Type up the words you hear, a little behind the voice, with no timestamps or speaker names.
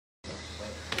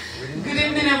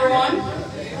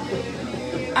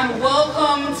and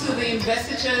welcome to the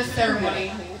investiture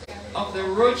ceremony of the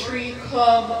Rotary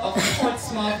Club of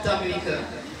Portsmouth, Dominica.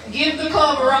 Give the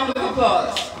club a round of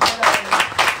applause.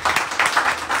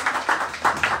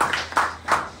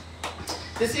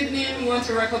 This evening we want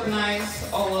to recognize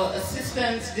our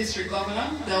Assistant District Governor,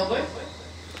 Delbert,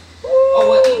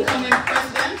 our incoming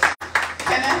President,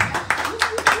 Kenneth,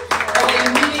 our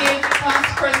immediate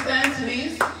past President,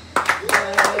 Liz,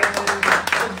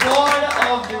 the Board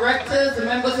of Directors, the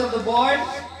members of the board.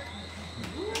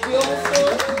 We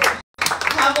also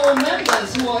have our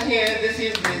members who are here this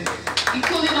evening,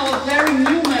 including our very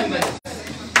new members.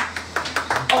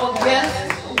 Our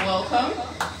guests, welcome.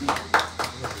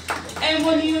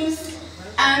 Emonews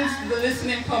and the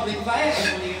listening public via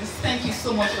Emonews, thank you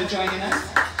so much for joining us.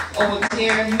 Our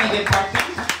dear media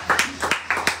partners.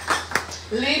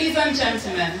 Ladies and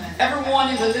gentlemen, everyone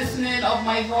in the listening of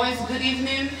my voice, good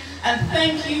evening, and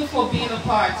thank you for being a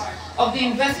part of the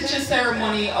investiture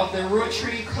ceremony of the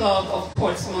Rotary Club of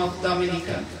Portsmouth,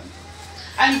 Dominica.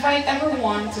 I invite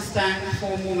everyone to stand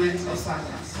for a moment of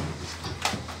silence.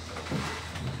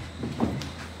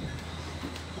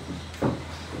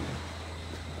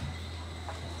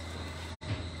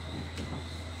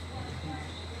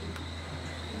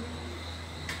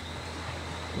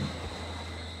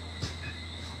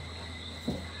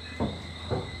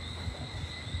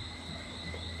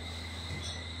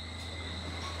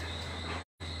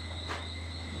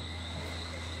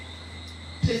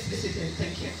 Please be seated.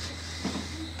 Thank you.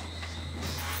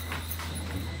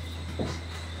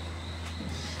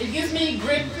 It gives me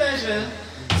great pleasure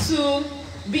to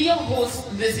be your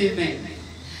host this evening.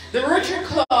 The Rotary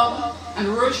Club and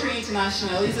Rotary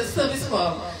International is a service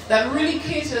club that really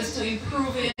caters to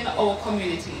improving our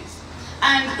communities.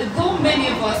 And though many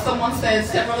of us, someone said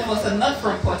several of us are not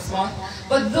from Portsmouth,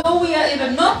 but though we are in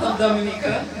the north of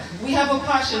Dominica, we have a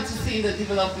passion to see the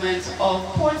development of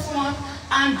Portsmouth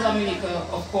and Dominica,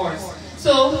 of course.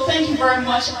 So thank you very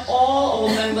much, all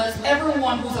our members,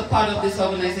 everyone who's a part of this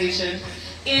organization,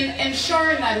 in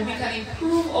ensuring that we can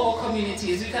improve our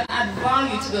communities, we can add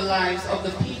value to the lives of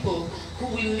the people who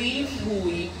we live, who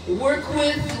we work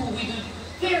with, who we do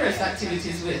various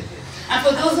activities with. And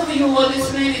for those of you who are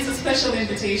listening, it's a special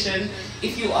invitation.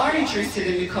 If you are interested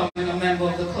in becoming a member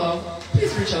of the club,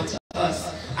 please reach out to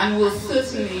us, and we'll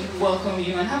certainly welcome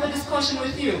you and have a discussion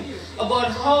with you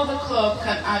about how the club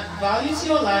can add value to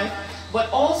your life, but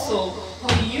also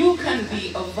how you can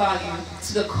be of value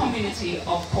to the community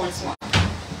of Portsmouth.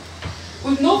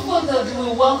 With no further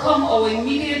ado, we welcome our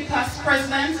immediate past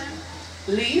president,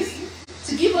 Liz,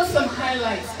 to give us some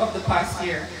highlights of the past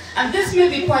year. And this may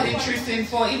be quite interesting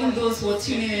for even those who are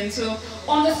tuning in to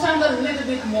understand a little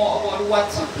bit more about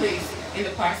what took place in the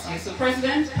past year. So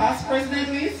past President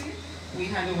Liz, we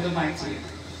hand over the mic to you.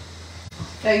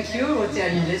 Thank you,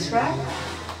 Rotarian Lisra.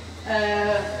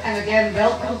 And again,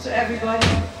 welcome to everybody,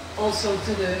 also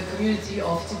to the community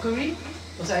of Tukuri,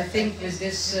 because I think with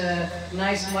this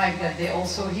nice mic that they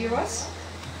also hear us.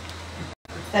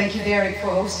 Thank you, Derek, for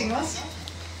hosting us.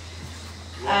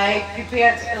 I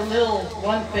prepared a little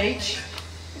one page.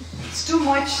 It's too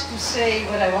much to say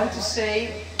what I want to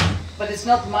say, but it's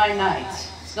not my night,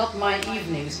 it's not my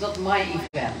evening, it's not my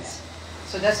event.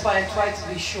 So that's why I try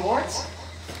to be short.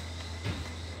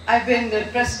 I've been the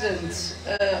president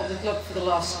of the club for the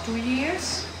last 2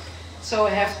 years, so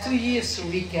I have 2 years to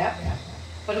recap.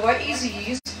 But they were easy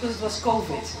years because it was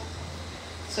COVID.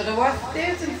 So there were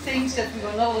certain things that we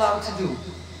were not allowed to do.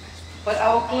 But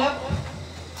our club,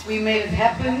 we made it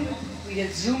happen, we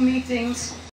did Zoom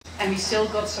meetings, and we still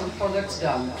got some products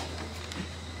done.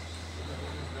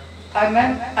 I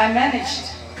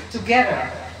managed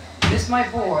together with my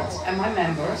board and my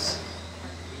members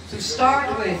to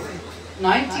start with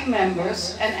 90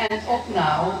 members and end up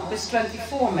now with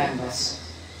 24 members.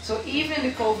 So even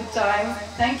in the COVID time,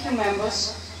 thank you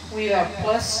members, we are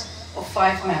plus of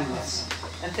 5 members.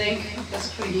 I think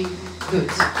that's pretty good.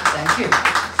 Thank you.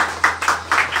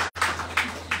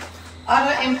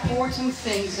 Other important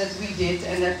things that we did,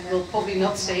 and that will probably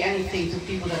not say anything to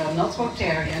people that are not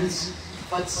Rotarians,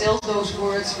 but still those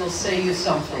words will say you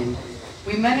something.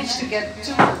 We managed to get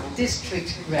 2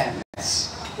 district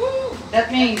grants.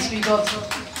 That means we got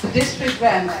the district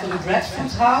grant for the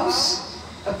Bradford House,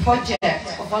 a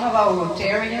project of one of our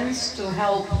Rotarians to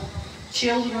help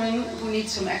children who need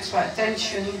some extra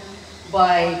attention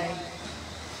by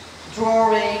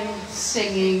drawing,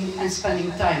 singing, and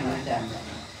spending time with them.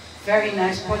 Very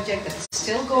nice project that's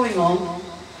still going on,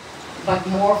 but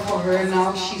more for her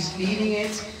now. She's leading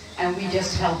it, and we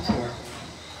just helped her.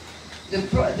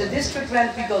 The district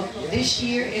grant we got this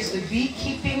year is the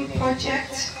beekeeping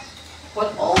project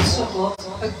but also got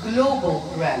a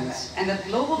global grant. And that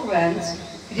global grant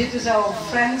we did with our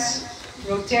friends,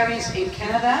 Rotarians in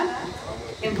Canada,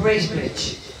 in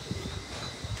Bracebridge.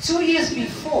 2 years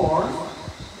before,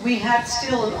 we had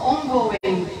still an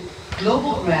ongoing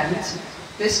global grant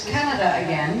with Canada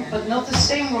again, but not the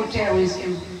same Rotarians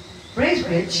in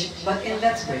Bracebridge, but in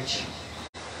Lethbridge.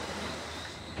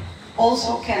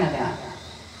 Also Canada.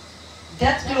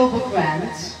 That global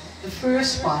grant, the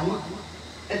first one,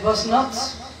 it was not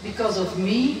because of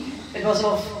me, it was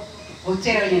of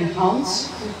Rotarian Hans,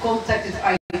 who contacted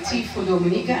IT for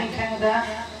Dominica in Canada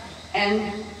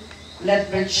and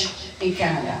Lethbridge in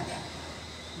Canada.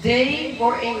 They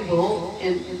were able,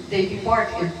 and they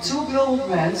embarked in 2 global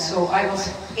grants, so I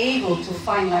was able to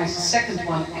finalize the second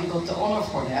one and got the honor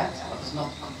for that. It was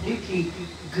not completely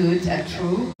good and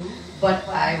true, but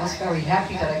I was very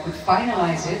happy that I could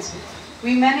finalize it.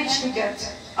 We managed to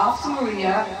get, after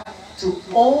Maria, to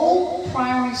all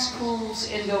primary schools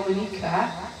in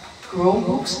Dominica,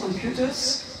 Chromebooks,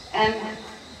 computers, and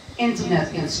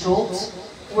internet installed,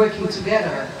 working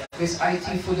together with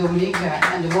IT for Dominica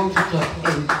and the Rotary Club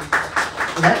in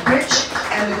Lethbridge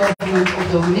and the government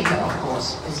of Dominica, of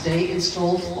course, because they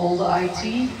installed all the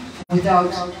IT.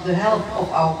 Without the help of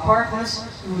our partners,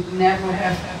 we would never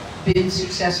have been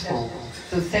successful.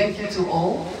 So thank you to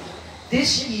all.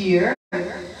 This year,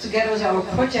 together with our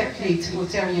project lead,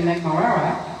 Rotarian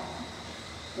McMarara,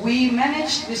 we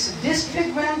managed with the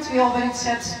district grant, we already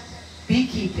said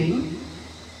beekeeping.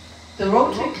 The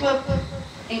Rotary Club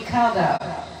in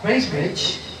Canada,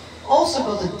 Bracebridge, also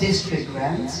got a district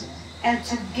grant, and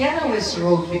together with the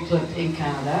Rotary Club in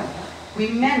Canada, we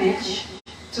managed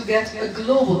to get a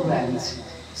global grant.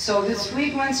 So the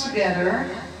 3 grants together,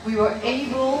 we were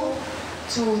able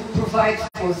to provide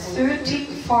for 30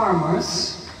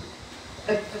 farmers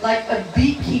like a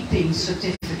beekeeping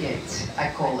certificate,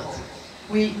 I call it.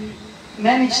 We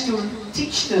managed to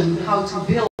teach them how to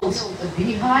build a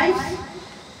beehive.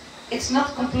 It's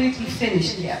not completely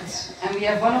finished yet. And we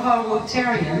have one of our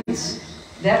Rotarians,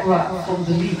 Deborah from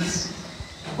the Leeds,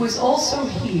 who is also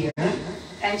here,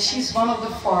 and she's one of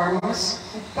the farmers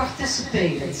who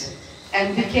participated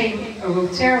and became a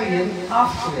Rotarian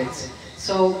after it.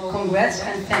 So congrats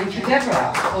and thank you,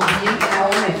 Deborah, for being in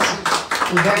our midst.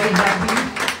 I'm very happy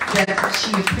that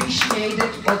she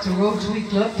appreciated what the Rotary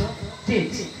Club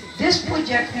did. This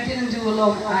project we didn't do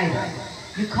alone either.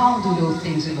 You can't do those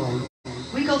things alone.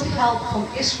 We got help from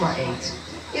Israel.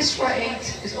 Israel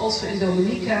is also in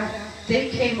Dominica. They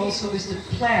came also with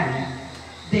the plan.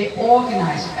 They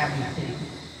organized everything.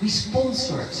 We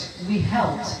sponsored, we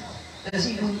helped. There's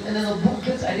even a little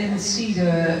booklet. I didn't see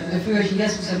the version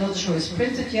yet because I'm not sure it's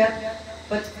printed yet.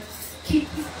 But keep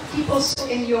us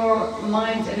in your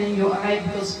mind and in your eye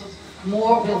because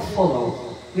more will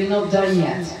follow. We're not done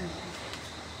yet.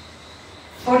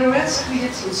 For the rest, we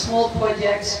did some small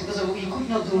projects because we could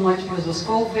not do much because of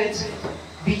COVID.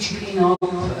 Beach cleanup,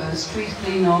 street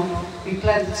cleanup. We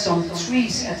planted some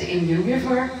trees at the Indian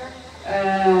River.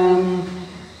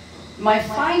 My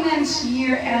finance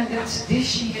year ended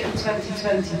this year in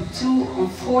 2022,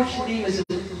 unfortunately, with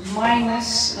a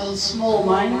minus, a small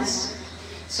minus.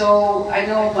 So I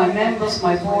know my members,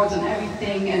 my board and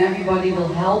everything, and everybody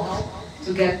will help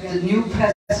to get the new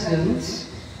president,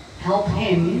 help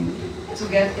him to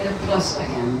get in a plus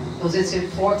again, because it's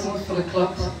important for the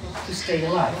club to stay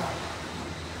alive.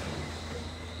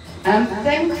 I'm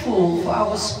thankful for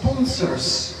our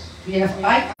sponsors. We have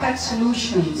iPad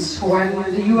Solutions who are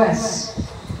in the US.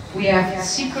 We have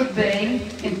Secret Bay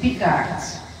in Picard.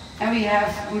 And we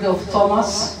have Rudolph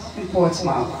Thomas in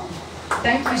Portsmouth.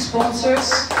 Thank you,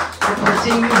 sponsors, for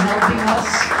continuing helping us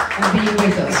and being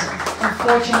with us.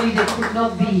 Unfortunately, they could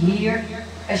not be here.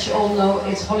 As you all know,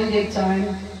 it's holiday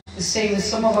time. The same as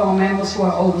some of our members who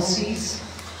are overseas.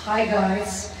 Hi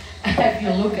guys. If you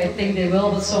look, I think they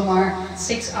will, but some are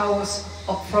 6 hours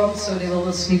up front, so they will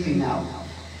be sleeping now.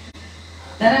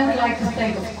 Then I would like to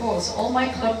thank, of course, all my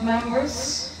club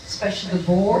members, especially the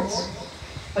board,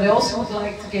 but I also would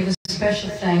like to give a special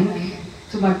thank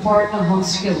to my partner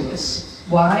Hans Schilders.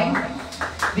 Why?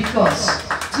 Because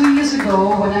 2 years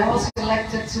ago, when I was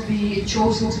elected to be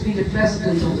chosen to be the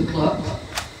president of the club,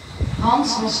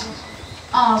 Hans was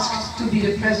asked to be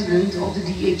the president of the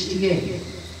DHDA.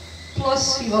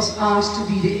 Plus, he was asked to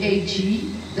be the AG,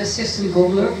 the assistant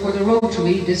governor for the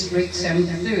Rotary District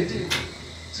 730.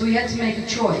 So he had to make a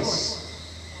choice.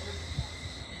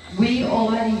 We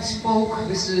already spoke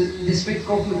with the district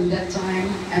government at that time,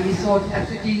 and we thought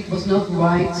ethically it was not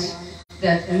right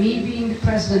that me being the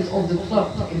president of the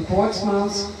club in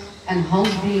Portsmouth and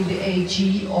Hans being the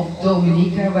AG of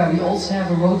Dominica, where we also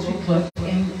have a Rotary club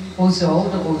in Rousseau,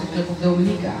 the Rotary Club of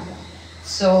Dominica.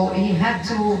 So he had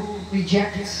to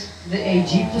reject the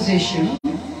AG position,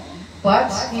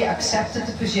 but he accepted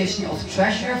the position of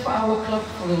treasurer for our club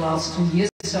for the last 2 years.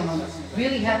 So I'm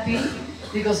really happy,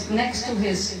 because next to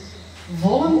his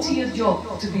volunteer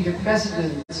job to be the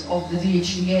president of the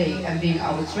DHDA and being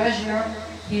our treasurer,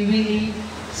 he really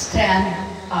stand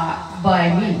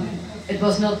by me. It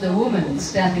was not the woman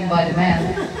standing by the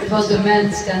man, it was the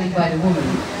man standing by the woman.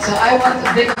 So I want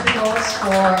a big applause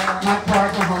for my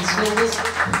partner Hans Wilders.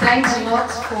 Thanks a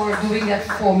lot for doing that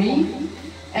for me.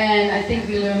 And I think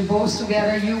we learned both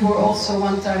together. You were also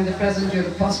one time the president, you're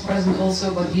the past president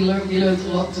also, but we learned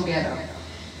a lot together.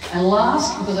 And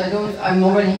last, because I'm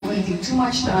already eating too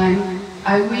much time,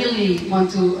 I really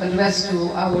want to address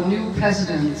to our new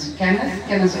president,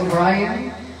 Kenneth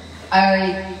O'Brien.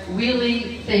 I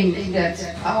really think that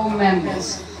our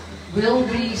members will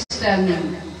be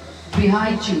standing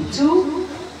behind you too.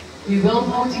 We will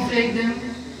motivate them,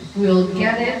 we'll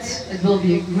get it, it will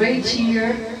be a great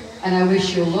year, and I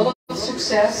wish you a lot of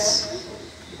success.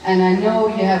 And I know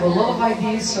you have a lot of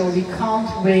ideas, so we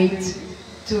can't wait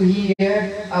to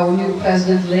hear our new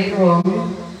president later on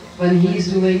when he's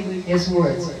doing his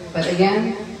words. But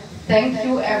again, thank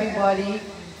you everybody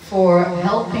for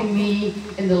helping me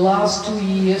in the last 2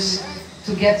 years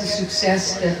to get the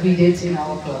success that we did in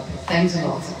our club. Thanks a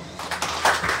lot.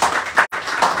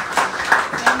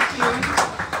 Thank you.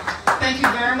 Thank you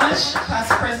very much,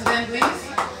 past president, please.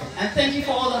 And thank you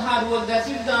for all the hard work that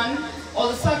you've done, all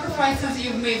the sacrifices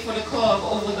you've made for the club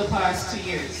over the past 2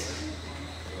 years.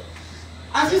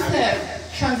 As you said,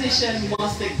 transition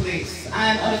must take place,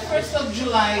 and on the 1st of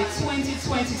July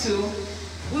 2022,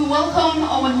 we welcome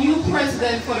our new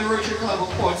president for the Rotary Club of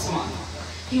Portsmouth.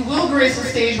 He will grace the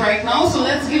stage right now, so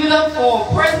let's give it up for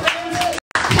President Kenneth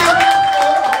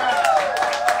O'Brien.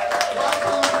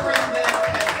 Welcome, President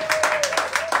Kenneth.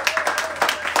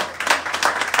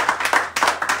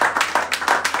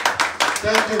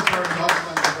 Thank you very much.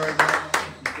 Thank you very much.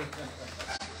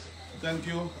 Thank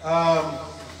you.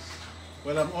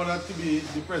 Well, I'm honored to be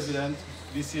the president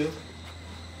this year,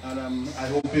 and I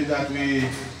hope that we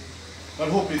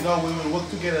will work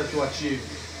together to achieve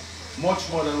much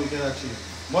more than we can achieve,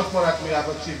 much more than we have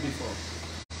achieved before.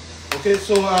 Okay,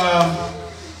 so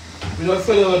without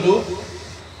further ado,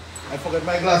 I forgot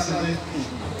my glasses.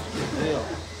 There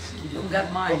you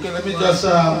Forgot mine. Okay, let me just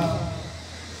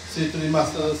say to the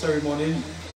master of the ceremony,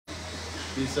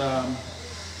 this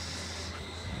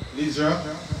Lisa,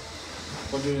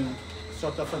 for doing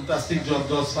such a fantastic job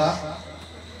thus far.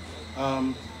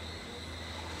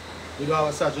 We don't have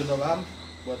a sergeant of arms,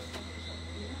 but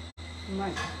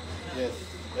yes.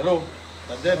 Hello,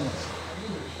 that's them.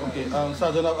 Okay,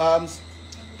 sergeant of arms,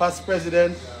 past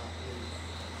president,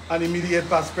 and immediate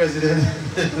past president.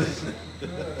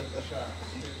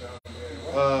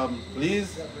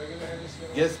 Please,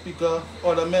 guest speaker,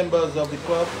 other members of the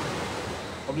club,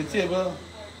 of the table,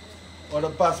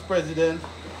 other past president,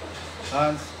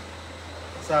 and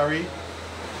sorry,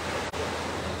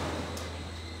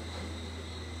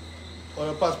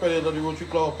 other past president of the Rotary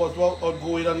Club of Portsmouth,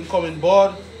 outgoing and incoming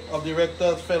board of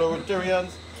directors, fellow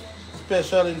Rotarians,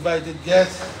 special invited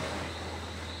guests,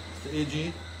 Mr.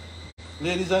 AG.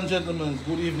 Ladies and gentlemen,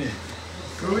 good evening.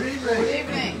 Good evening. Good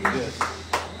evening. Yes.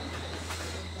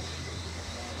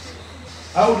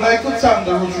 I would like to thank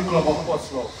the Rotary Club of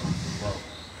Portsmouth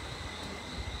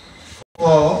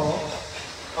for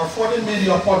affording me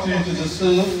the opportunity to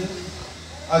serve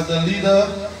as the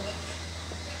leader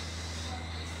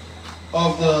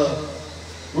of the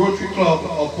Rotary Club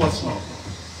of Portsmouth.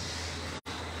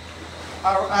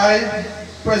 RI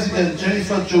President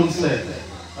Jennifer Jones said,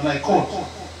 and I quote,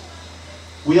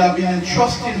 "We have been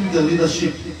entrusted with the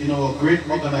leadership in our great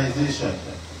organization.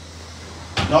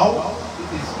 Now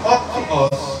it is up to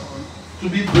us to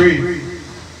be brave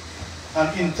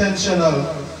and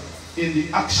intentional in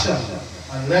the action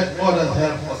and let others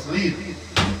help us lead.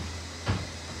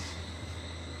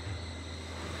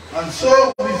 And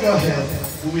so, with your help,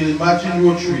 we will imagine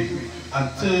Rotary and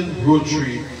turn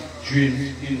Rotary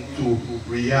dreams into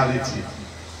reality."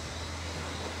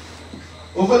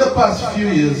 Over the past few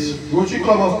years, Rotary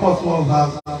Club of Portsmouth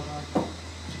has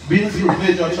been through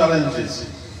major challenges: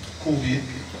 COVID,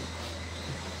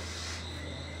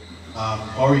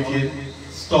 hurricane,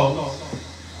 storms,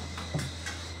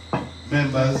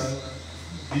 members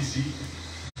busy.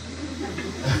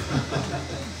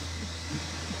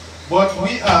 But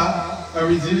we are a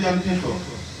resilient people,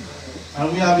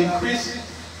 and we have increased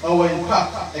our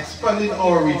impact, expanded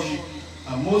our reach,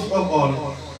 and most of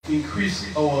all, increased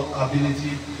our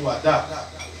ability to adapt.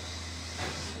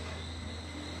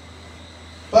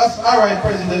 Past RI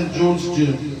President Jones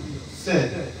Jr.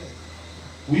 said,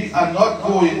 "We are not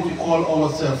going to call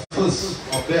ourselves first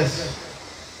or best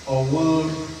or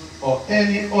world or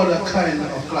any other kind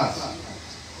of class.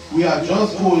 We are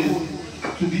just going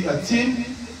to be a team,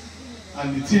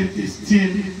 and the team is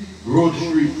Team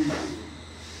Rotary."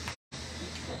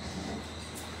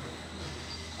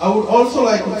 I would also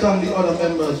like to thank the other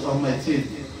members of my team,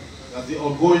 as the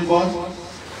outgoing board,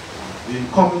 the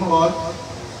incoming board,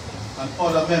 and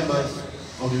other members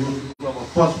of the Rotary Club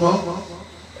of Portsmouth.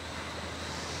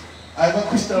 I have a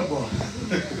crystal ball.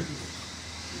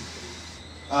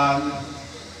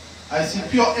 I see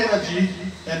pure energy,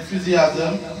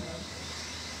 enthusiasm,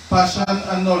 passion,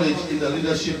 and knowledge in the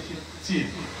leadership team.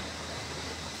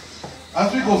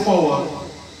 As we go forward,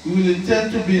 we will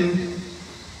intend to build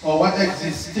or what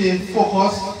exists, stay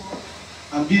focused,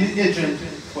 and be the agent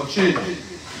for change.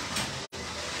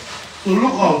 So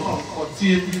look out for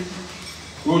Team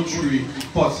Rotary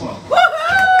Portsmouth.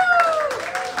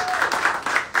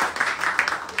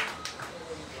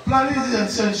 Planning is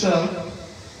essential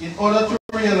in order to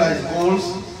realize goals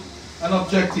and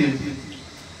objectives,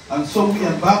 and so we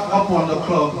embark upon the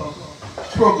club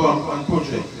program and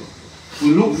project.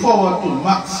 We look forward to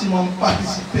maximum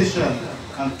participation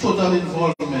and total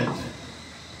involvement.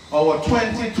 Our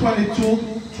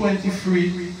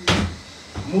 2022-23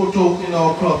 motto in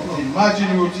our club is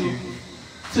 "Imagine Rotary,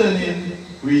 turning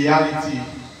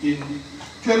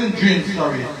dreams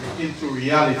into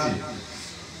reality."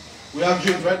 We have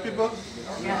dreams, right, people?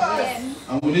 Yes.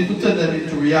 And we need to turn them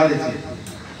into reality.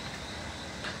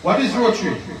 What is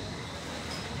Rotary?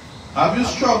 Have you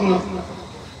struggled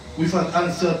with an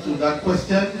answer to that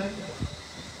question?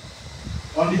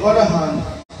 On the other hand,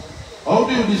 how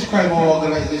do you describe our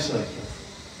organization?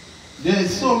 There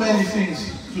is so many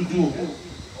things to do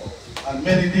and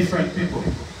many different people.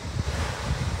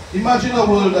 Imagine a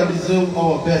world that deserves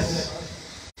our best,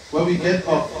 where we get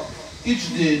up each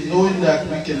day knowing that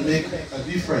we can make a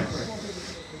difference.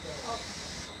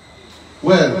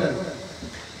 Well,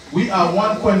 we are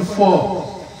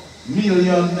 1.4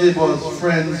 million neighbors,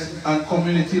 friends, and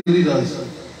community leaders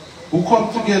who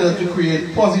come together to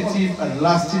create positive and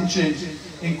lasting change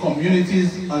in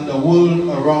communities and the world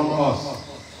around us.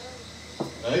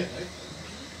 Right?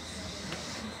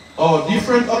 Our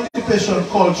different occupation,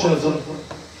 cultures,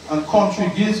 and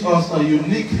country gives us a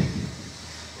unique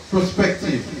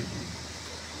perspective.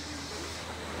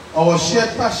 Our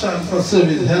shared passion for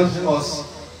service helps us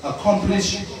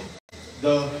accomplish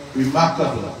the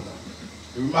remarkable.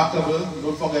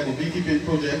 Don't forget the beekeeping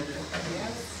project.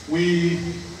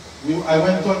 I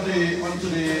went onto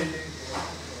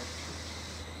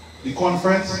the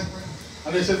conference,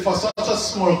 and they said, for such a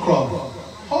small club,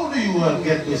 how do you all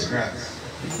get those grants?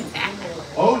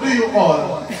 How do you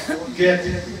all get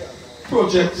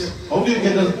projects? How do you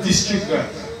get a district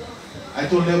grant? I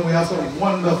told them we have some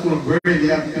wonderful,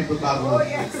 brilliant people back home. Oh,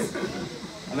 yes.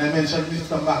 And I mentioned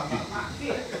Mr. Mackey.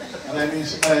 And I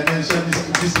mentioned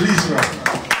this Lisa.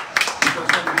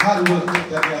 Because of the hard work that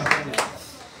they have done.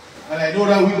 And I know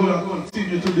that we're going to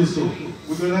continue to do so.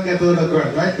 We're going to get all the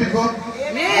grant. Right, people?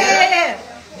 Amen.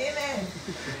 Amen.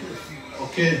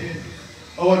 Okay.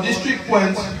 Our district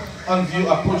point and view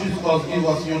approaches us give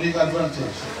us unique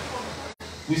advantage.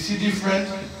 We see different,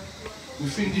 we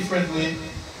think differently,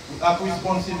 we act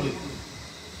responsibly.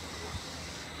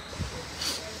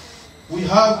 We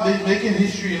have been making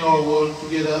history in our world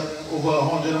together over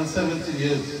 170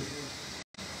 years.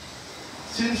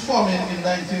 Since forming in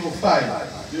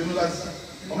 1905, do you know that?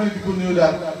 How many people knew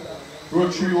that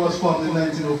Rotary was formed in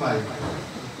 1905?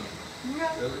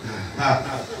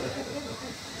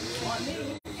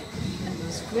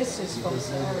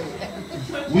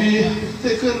 We've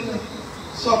taken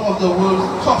some of the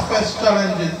world's toughest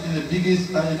challenges in the biggest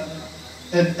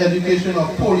education of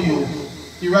polio,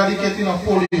 eradicating of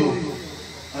polio,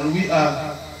 and we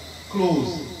are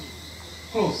close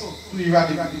to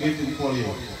eradicating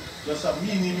polio. Just a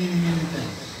mini thing.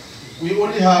 We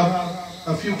only have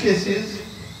a few cases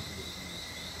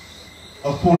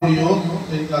of polio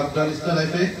in Afghanistan, I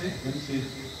think. Let me see.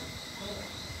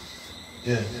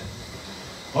 Yeah.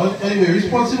 Anyway,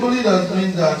 responsible leaders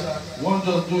mean that one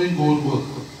just doing good work.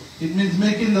 It means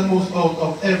making the most out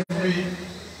of every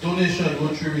donation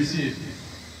Rotary receives.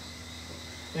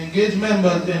 Engage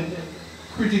members in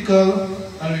critical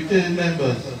and returning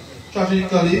members.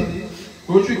 Strategically,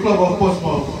 Rotary Club of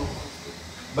Portsmouth,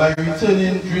 by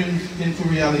returning dreams into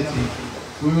reality,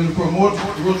 we will promote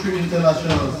Rotary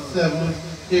International's 7th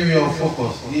area of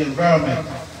focus, the environment.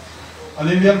 And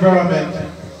in the environment,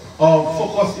 our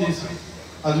focus is,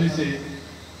 as we say,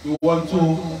 we want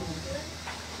to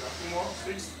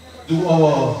do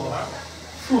our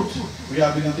fruit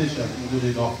rehabilitation into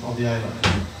the north of the island.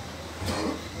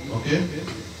 Okay?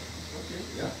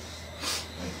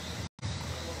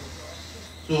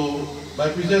 So, by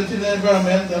presenting the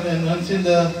environment and enhancing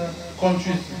the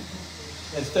country's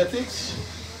aesthetics,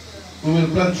 we will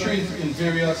plant trees in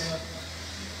various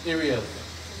areas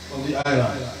of the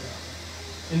island.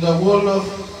 In the world of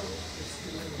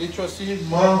literacy,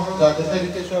 more than the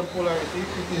educational polarity,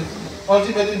 it is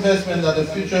ultimate investment that the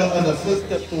future and the first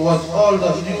step towards all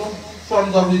the new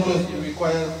forms of literacy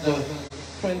requires the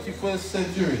 21st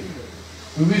century.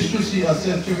 We wish to see a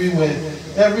century where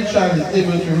every child is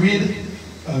able to read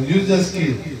and use their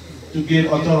skill to gain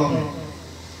autonomy.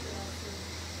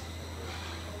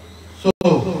 So,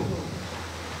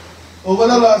 over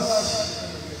the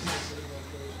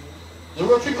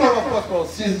Rotary Club of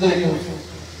Portsmouth sees the youth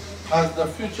as the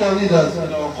future leaders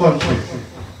in our country.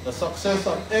 The success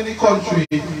of any country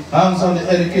hangs on the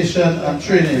education and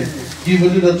training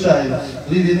given to the child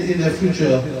leading in their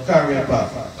future career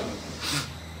path.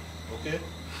 Okay?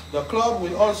 The club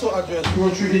will also address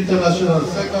Rotary International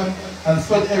second and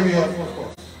third area of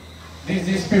focus.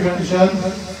 Disease prevention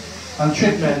and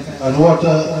treatment and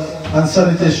water and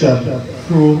sanitation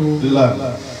through the land.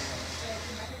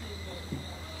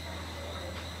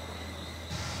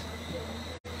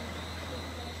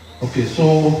 Okay,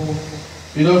 so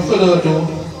without further ado,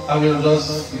 I will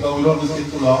just, because we don't want to speak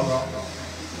too long.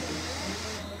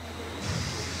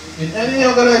 In any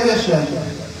organization,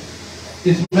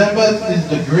 its members is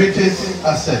the greatest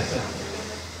asset.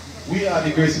 We are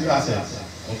the greatest assets,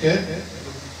 okay?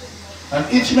 And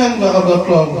each member of the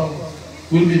club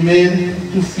will be made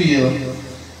to feel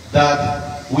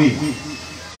that way.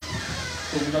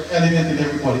 So we're not eliminating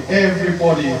everybody.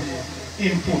 Everybody's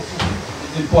input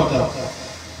is important.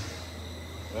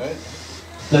 Right?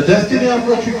 The destiny of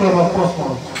Rotary Club of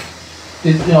Portsmouth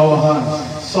is in our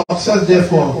hands. Success,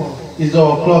 therefore, is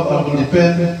our club and will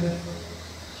depend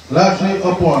largely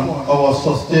upon our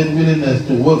sustained willingness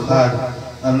to work hard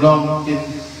and long in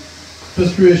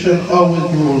perspiration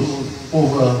always rules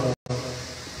over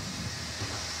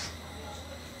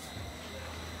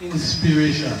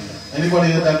inspiration.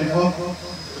 Anybody heard that before?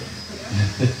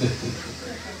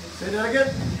 Say that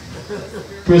again.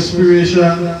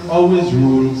 Perspiration always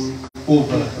rules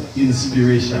over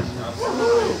inspiration.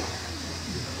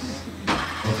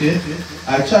 Okay?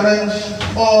 I challenge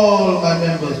all my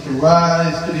members to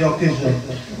rise to the occasion,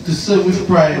 to serve with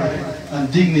pride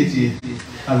and dignity,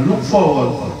 and look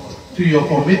forward to your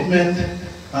commitment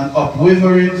and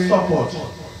unwavering support.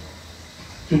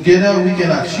 Together we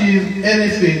can achieve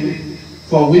anything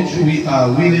for which we are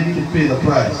willing to pay the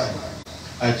price.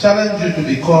 I challenge you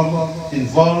to become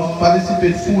involved,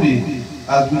 participate fully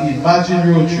as we imagine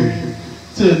Rotary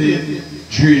turning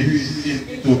dreams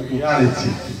into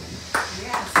reality.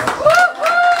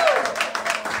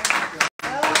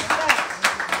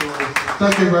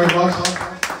 Thank you very much.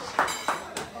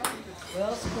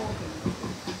 Well spoken.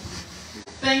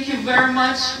 Thank you very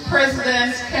much,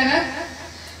 President Kenneth.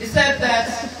 He said that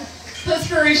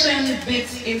perspiration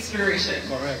beats inspiration.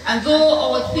 Correct. And though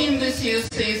our theme this year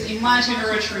says Imagine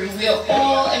Rotary, we are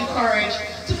all encouraged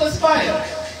to perspire.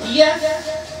 Yes,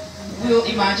 we'll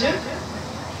imagine,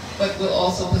 but we'll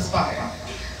also perspire.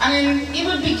 And in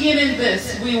even beginning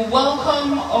this, we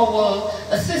welcome our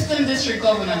Assistant District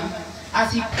Governor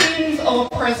as he pins our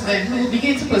President, who will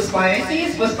begin to perspire. See,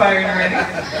 he's perspiring already.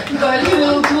 But he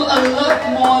will do a lot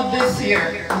more this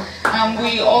year. And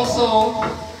we also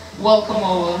welcome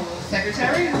our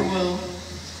Secretary, who will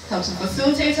help to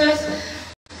facilitate us.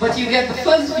 But you get the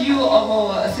first view of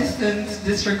our Assistant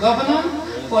District Governor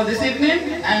for this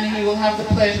evening, and he will have the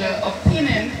pleasure of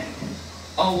pinning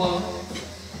our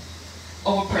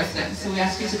President. So we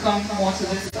ask you to come more to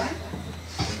this side.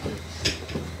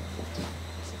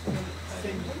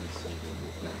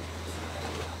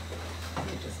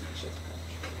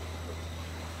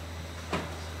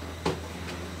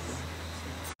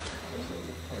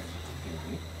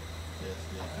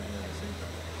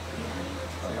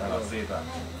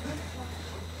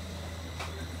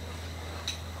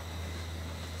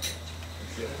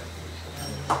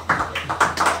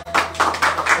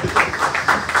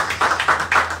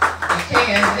 Okay,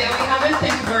 and there we have it.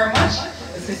 Thank you very much,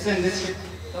 Assistant District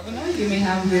Governor. You may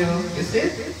have your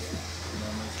seat.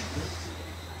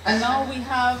 And now we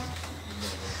have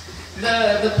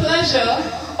the pleasure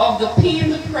of the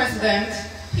pinned President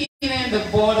pinning the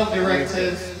Board of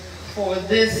Directors for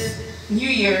this new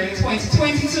year,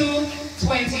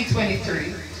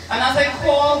 2022-2023. And as I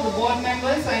call the board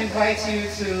members, I invite you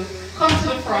to come to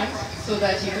the front so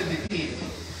that you can be pinned.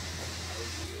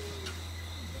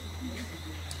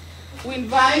 we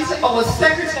invite our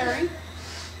secretary,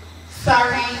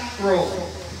 Sari Rowe.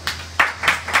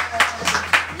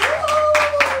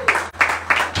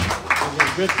 It's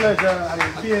a great pleasure. I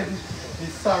played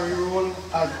this Sari role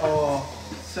as our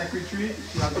secretary.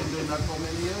 She has been doing that for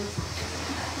many years.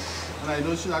 And I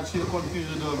know she'll continue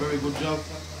to do a very good job.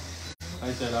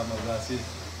 I said I have my glasses.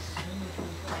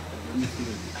 Let me see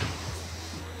it.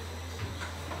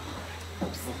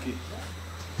 Okay.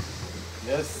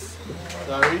 Yes.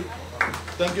 Sorry.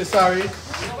 Thank you, Sari. You're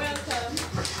welcome.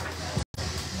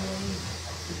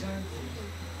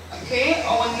 Okay,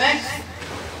 our next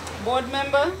board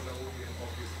member.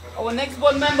 Our next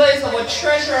board member is our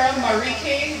treasurer,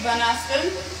 Marike Van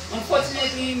Asten.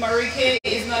 Unfortunately, Marike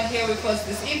is not here with us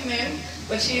this evening,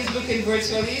 but she is looking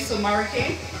virtually. So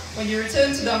Marike, when you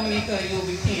return to Dominica, you'll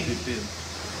be pinned.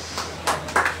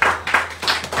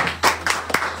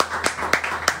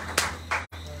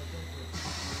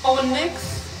 Our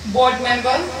next board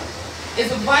member is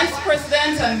the Vice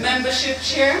President and Membership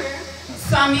Chair,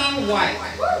 Sammy White.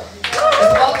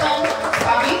 Welcome,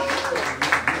 Sammy.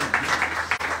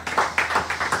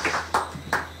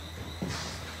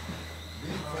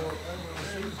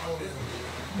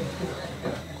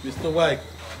 Mr. White,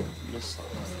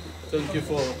 thank you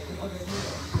for being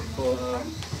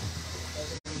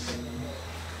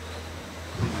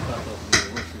part of the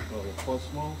worship of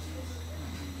Cosmos,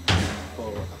 for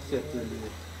accepting the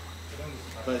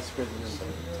Vice President.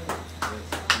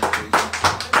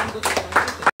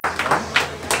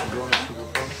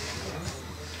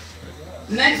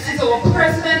 Next is our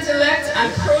President-elect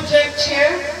and Project Chair,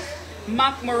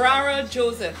 Mark Morara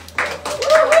Joseph.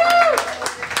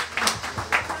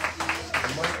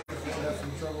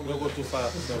 Don't go too far.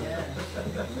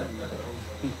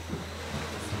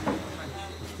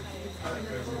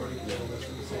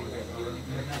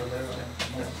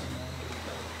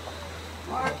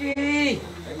 Marky!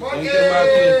 Thank you, Marky.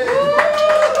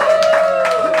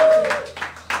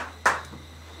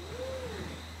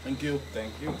 Thank you.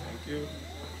 Thank you. Thank you.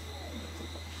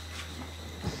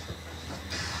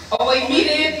 Our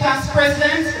immediate past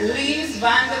president, Lies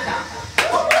van der Kamp.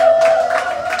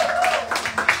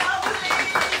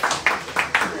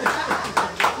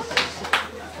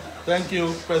 Thank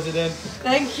you, President.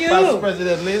 Thank you. Past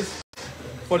President Liz,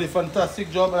 for the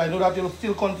fantastic job. And I know that you'll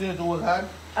still continue to work hard.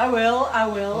 I will, I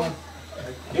will.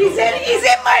 He's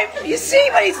in my, you see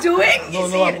what he's doing? No,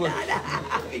 no, I'm good.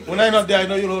 When I'm not there, I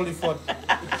know you'll hold the fort.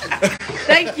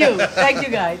 Thank you guys.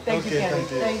 Thank you, Okay, Kenny.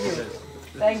 thank you.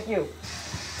 Thank you.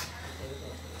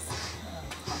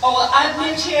 Our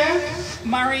admin chair,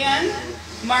 Marianne.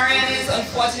 Marianne is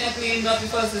unfortunately not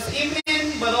with us this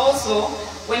evening, but also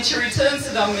when she returns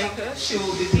to Dominica, she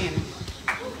will be pinned.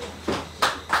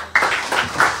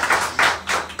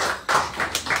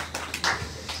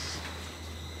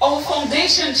 Our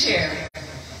foundation chair,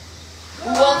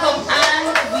 we welcome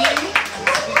Anne Wee.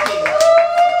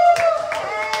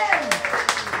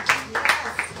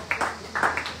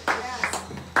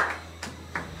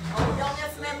 Our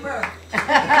youngest member.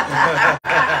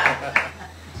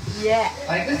 Yeah.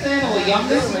 Like I said, our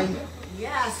youngest member.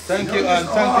 Yes. Thank you, Anne.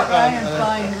 Thank you, I Anne. am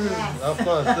fine, Ruth. Of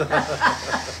course.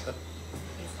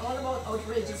 It's all about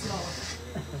outrageous love.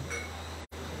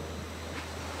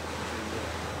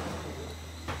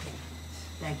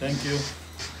 Thank you.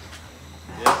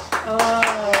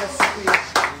 Oh, sweet.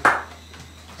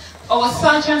 Our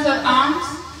sergeant at arms,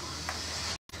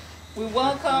 we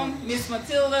welcome Miss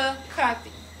Matilda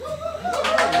Carthy.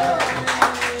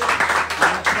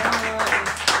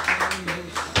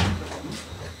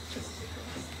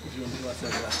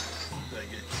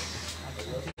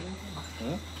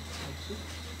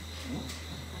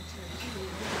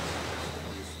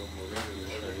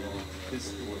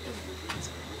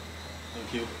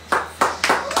 Thank you.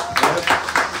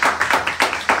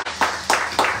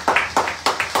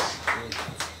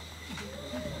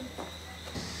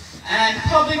 And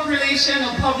public relation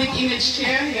or public image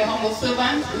chair, your humble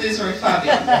servant, Liz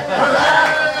Fabian.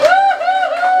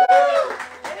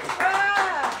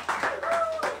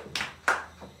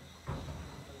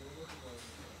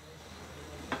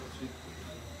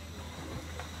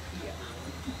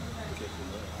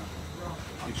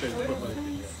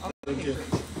 Thank you.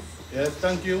 Yes,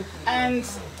 thank you. And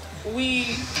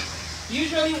we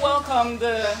usually welcome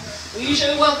the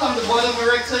board of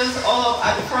directors all up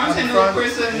at the front. I know the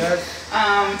person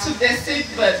took their seat,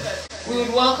 but we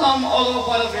would welcome all of our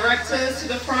board of directors to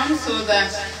the front so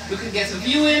that we could get a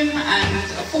viewing and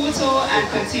a photo and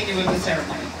continue with the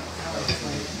ceremony.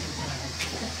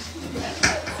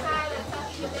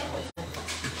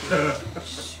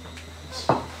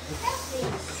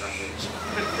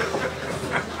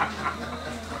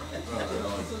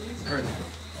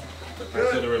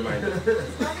 reminder.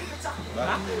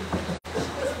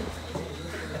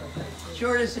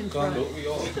 Shortest in front.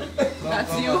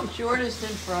 That's you. Shortest in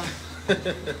front.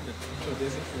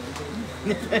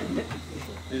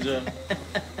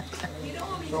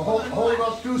 So hold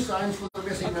up 2 signs for the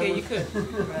missing members. Okay, you could.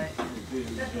 Right.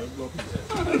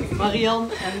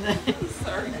 Marianne and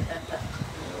sorry.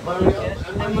 Marianne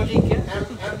and Marieke.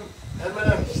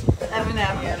 And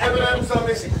M&M's are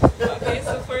missing. Okay,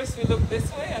 so first we look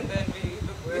this way and then we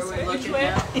look this way. Which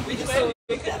way? Which way?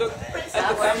 We can look at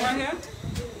the camera here.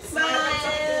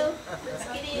 Smile.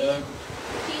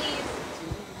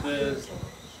 Cheers.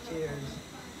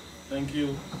 Thank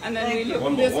you. And then we look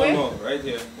One this way. more, right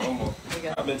here. One more.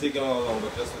 I've been taking all along,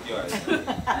 but just with your eyes.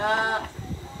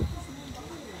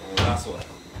 Last one.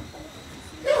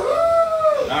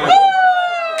 All right.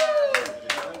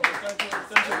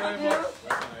 Thank you very much.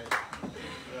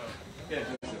 Yeah.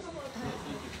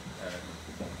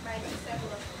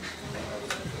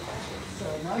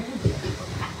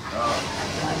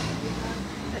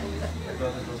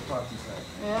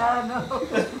 Yeah, no.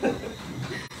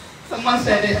 Someone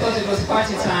said they thought it was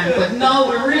party time, but no,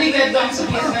 we really get down to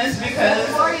business because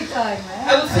Party time, man.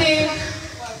 I would say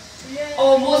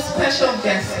our most special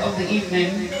guest of the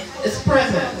evening is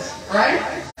present, right?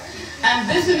 And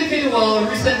this individual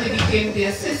recently became the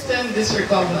assistant district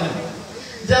governor.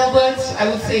 Delbert, I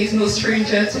would say, is no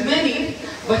stranger to many,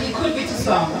 but he could be to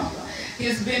some.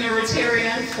 He's been a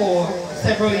Rotarian for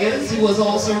several years. He was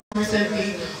also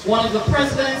recently one of the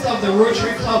presidents of the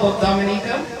Rotary Club of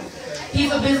Dominica.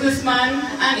 He's a businessman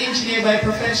and engineer by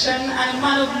profession and a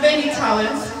man of many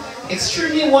talents,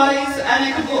 extremely wise, and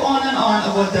I could go on and on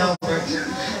about Delbert.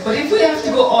 But if we have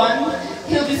to go on,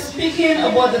 he'll be speaking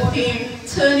about the theme,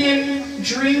 turning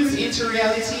dreams into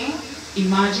reality,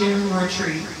 imagine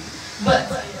Rotary.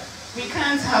 But we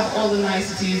can't have all the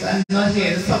niceties and not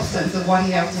hear the substance of what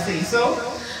he has to say. So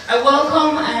I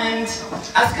welcome and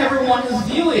ask everyone who's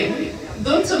viewing,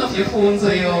 don't turn off your phones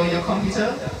or your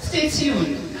computer, stay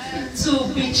tuned to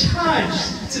be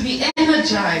charged, to be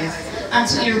energized, and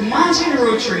to imagine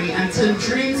Rotary and turn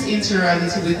dreams into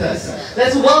reality with us.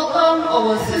 Let's welcome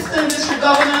our Assistant District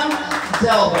Governor,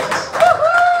 Delbert.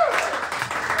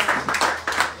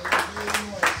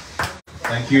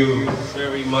 Thank you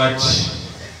very much,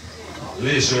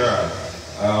 Lizra.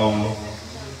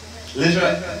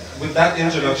 Lizra, with that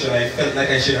introduction, I felt like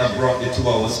I should have brought the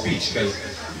 2-hour speech because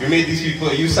you made these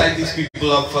people, you signed these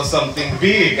people up for something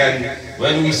big, and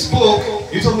when we spoke,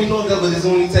 you told me, no, Delbert, it's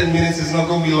only 10 minutes, it's not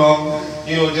going to be long,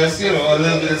 you know, just, you know, a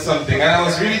little bit of something. And I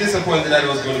was really disappointed that it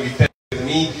was going to be 10 minutes.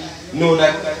 Me, know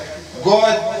that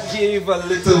God gave a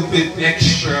little bit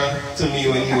extra to me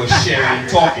when he was sharing,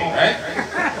 talking, right?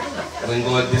 When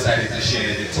God decided to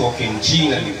share the talking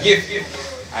gene and the gift,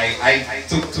 I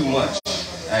took too much.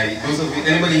 Those of you,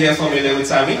 anybody here familiar with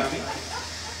Sammy?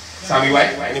 Sammy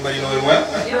White? Anybody know him well?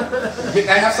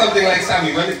 I have something like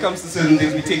Sammy. When it comes to certain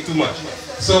things, we take too much.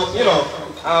 So, you know,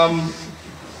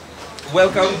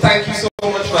 welcome. Thank you so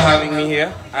much for having me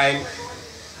here.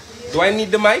 Do I need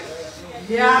the mic?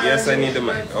 Yeah. Yes, I need the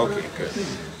mic. Okay, good.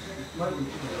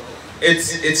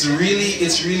 It's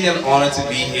really an honor to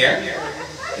be here.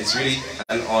 It's really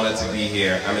an honor to be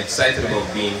here. I'm excited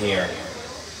about being here.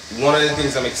 One of the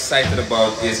things I'm excited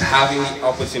about is having the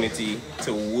opportunity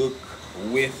to work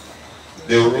with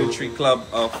the Rotary Club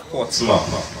of Portsmouth.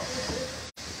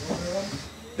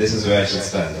 This is where I should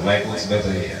stand. The mic looks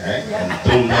better here, right? And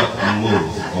do not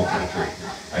move. Okay, great.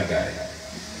 I got it.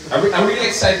 I'm really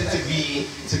excited to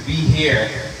be here,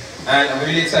 and I'm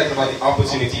really excited about the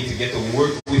opportunity to get to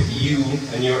work with you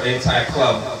and your entire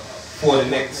club for the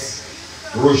next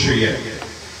Rotary year.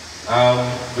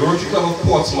 The Rotary Club of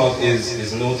Portsmouth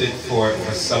is noted for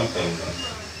something.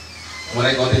 When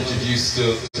I got introduced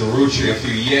to Rotary a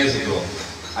few years ago,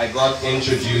 I got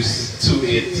introduced to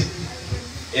it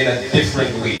in a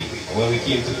different way. When we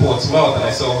came to Portsmouth and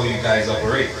I saw how you guys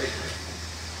operate,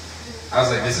 I was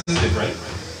like, this is different.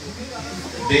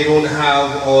 They don't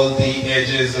have all the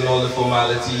edges and all the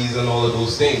formalities and all of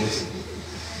those things.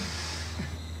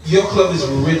 Your club is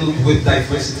riddled with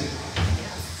diversity.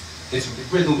 It's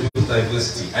riddled with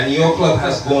diversity. And your club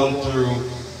has gone through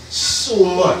so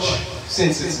much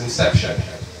since its inception.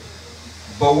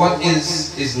 But what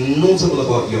is notable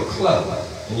about your club,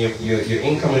 and your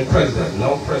incoming president,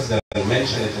 now president,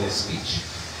 mentioned it in his speech,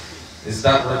 is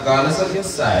that regardless of your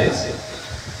size,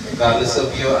 regardless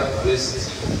of your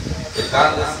adversity,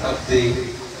 regardless of the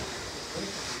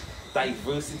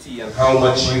diversity and how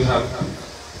much you have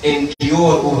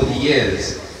endured over the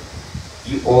years,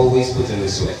 you always put in the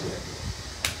sweat.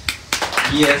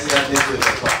 Yes, that is the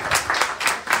part.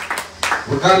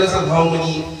 regardless of how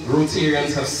many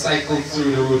Rotarians have cycled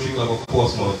through the Rotary Club of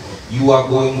Portsmouth, you are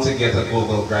going to get a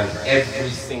global grant every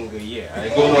single year. I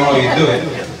don't know how you do it,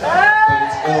 but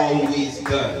it's always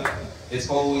done. It's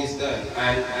always done.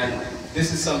 And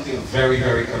this is something very,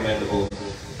 very commendable.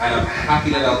 And I'm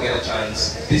happy that I'll get a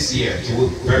chance this year to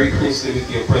work very closely with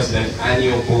your president and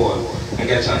your board and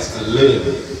get a chance to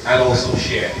learn and also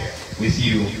share with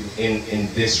you in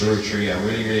this Rotary. I'm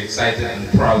really, really excited and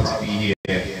proud to be here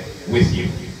with you.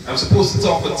 I'm supposed to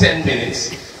talk for 10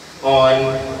 minutes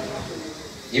on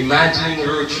imagining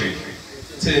Rotary,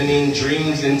 turning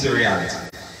dreams into reality.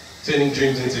 Turning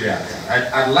dreams into reality.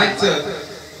 I'd like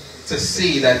to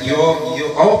say that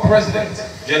our president,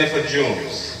 Jennifer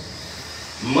Jones,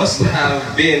 must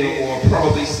have been, or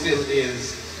probably still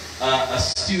is, a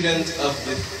student of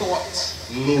the thought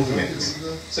movement.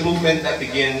 It's a movement that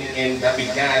began in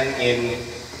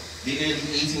the early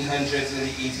 1800s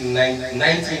and the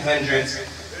 1900s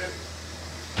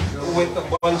with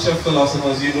a bunch of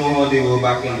philosophers. You know how they were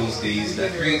back in those days,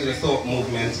 that created a thought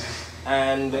movement.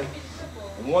 And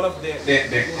one of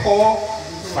their core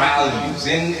values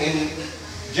in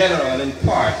general and in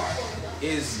part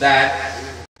is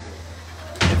that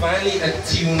divinely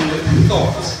attuned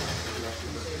thought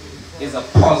is a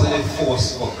positive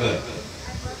force for good.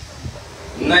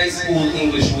 Nice old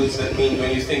English words that mean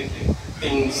when you think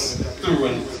things through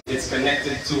and it's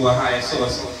connected to a higher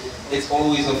source, it's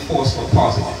always a force for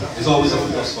positive. It's always a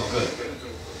force for good.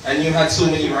 And you had so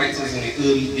many writers in the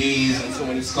early days and so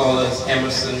many scholars,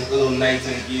 Emerson, Earl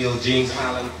Nightingale, James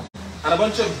Allen, and a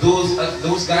bunch of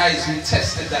those guys who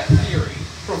tested that theory,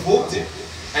 provoked it,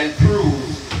 and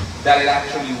proved that it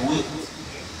actually worked.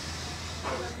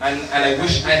 And I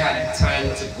wish I had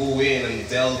time to go in and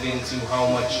delve into how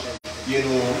much,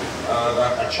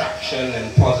 attraction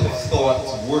and positive thought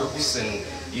works, and,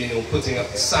 putting up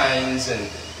the signs and,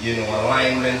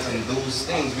 alignment and those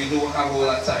things. We don't have all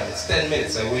that time. It's 10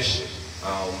 minutes. I wish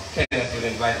Kenneth would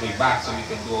invite me back so we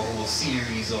can do a whole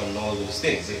series on all those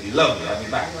things. It'd be lovely. I'll be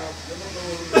back.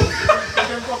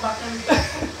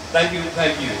 Thank you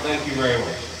very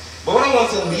much. But what I want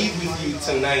to leave with you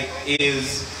tonight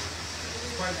is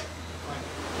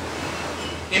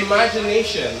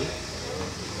imagination,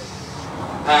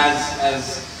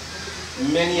 as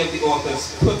many of the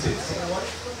authors put it,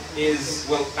 is,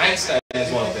 well, Einstein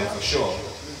is one of them for sure.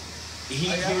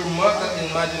 He remarked that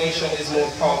imagination is more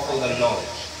powerful than knowledge.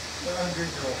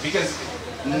 Because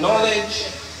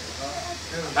knowledge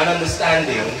and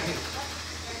understanding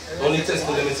only test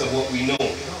the limits of what we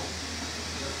know.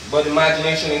 But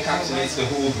imagination encapsulates the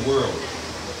whole world.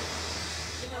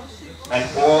 And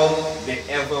all there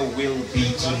ever will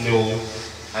be to know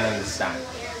and understand.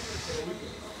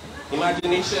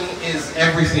 Imagination is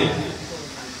everything.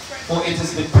 For it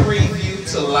is the preview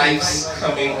to life's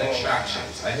coming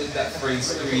attractions. I heard that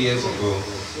phrase 3 years ago.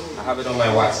 I have it on my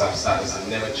WhatsApp status. It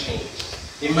never changed.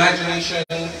 Imagination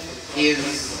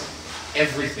is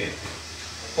everything.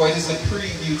 For it is the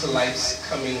preview to life's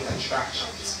coming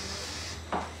attractions.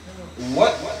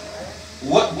 What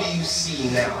do you see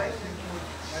now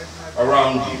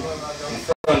around you, in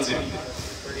front of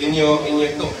you, in your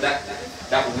thought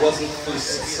that wasn't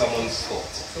first someone's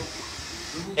thought?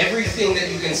 Everything that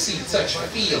you can see, touch,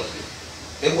 feel,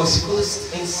 it was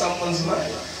first in someone's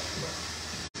mind.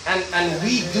 And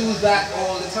we do that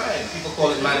all the time. People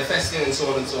call it manifesting and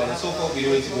so on and so on and so forth. We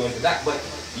don't need to go into that, but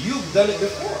you've done it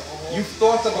before. You've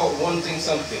thought about wanting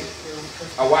something,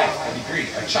 a wife, a degree,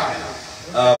 a child,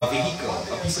 a vehicle,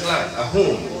 a piece of land, a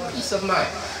home, a peace of mind.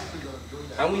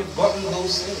 And we've gotten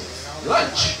those things.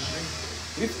 Lunch.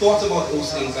 We've thought about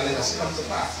those things and it has come to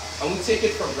pass. And we take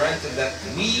it for granted that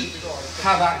we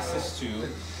have access to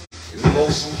the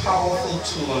most powerful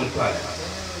tool on the planet.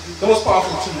 The most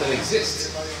powerful tool that exists.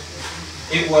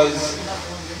 It was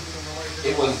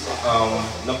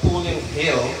Napoleon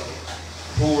Hill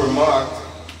who remarked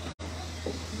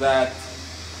that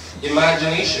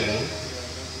imagination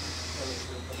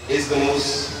is the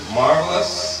most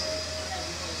marvelous,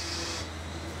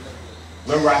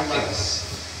 miraculous,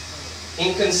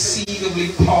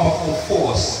 inconceivably powerful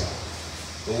force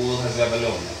the world has ever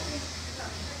known.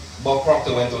 Bob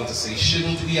Proctor went on to say,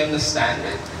 shouldn't we understand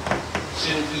it?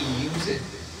 Shouldn't we use it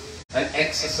and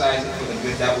exercise it for the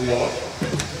good that we want?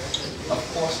 Of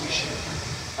course we should.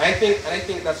 I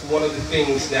think that's one of the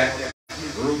things that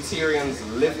Rotarians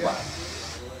live by.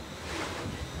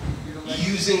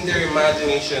 Using their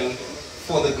imagination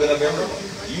for the good of everyone.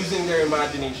 Using their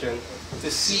imagination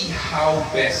to see how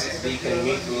best they can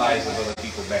make the lives of other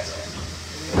people better.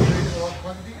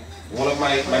 One of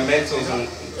my mentors and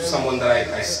someone that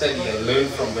I study and learn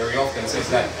from very often says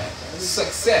that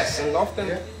success, and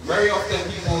very often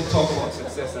people talk about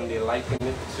success and they liken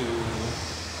it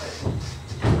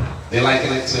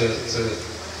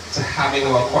to having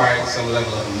or acquiring some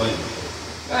level of money.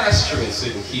 That's true in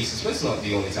certain cases, but it's not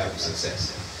the only type of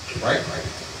success, right?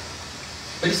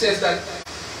 But he says that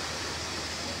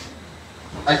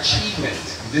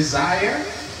achievement, desire,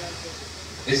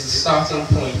 is the starting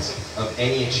point of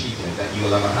any achievement that you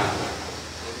will ever have.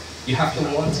 You have to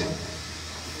want it.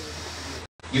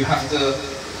 You have to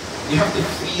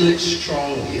feel it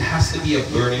strongly. It has to be a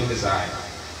burning desire.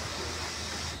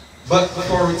 But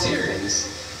for Rotarians,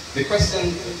 the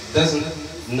question doesn't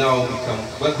now become,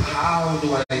 well, how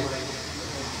do I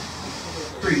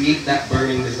create that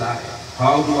burning desire?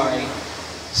 How do I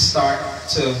start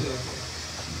to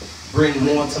bring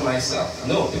more to myself?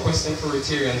 No, the question for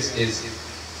Rotarians is,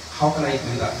 how can I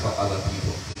do that for other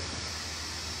people?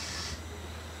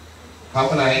 How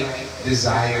can I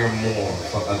desire more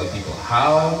for other people?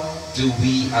 How do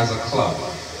we as a club,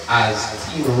 as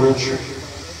Team Rotary,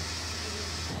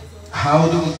 how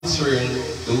do we turn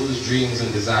those dreams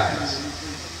and desires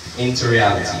into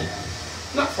reality?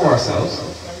 Not for ourselves,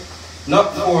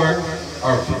 not for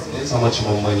our business, how much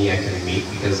more money I can make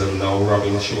because I'm now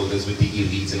rubbing shoulders with the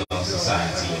elites in our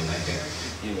society, and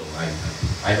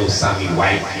I know Sammy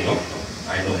White, I know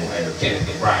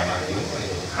Kenneth Bryan, I know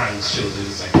Hans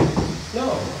Shoulders.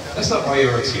 No, that's not why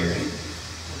you're a Rotarian.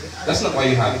 That's not why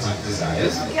you have deep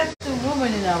desires. We have the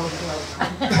women in our club.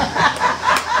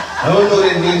 I don't know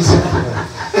their names.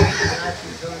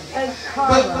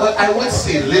 but I would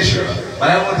say leisure, but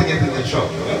I don't want to get into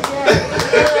trouble.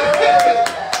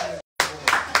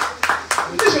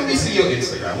 Leisure, we see your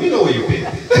Instagram. We know where you've been.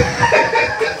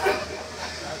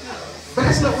 But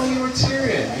that's not why you're a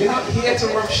Rotarian. You're not here to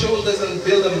rub shoulders and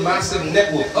build a massive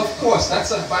network. Of course,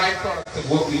 that's a byproduct of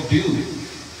what we do.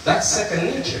 That's second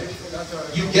nature.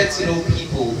 You get to know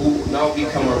people who now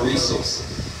become a resource.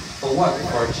 For what?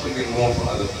 For achieving more for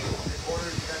other people.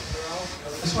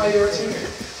 That's why you're a Rotarian.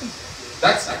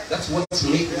 That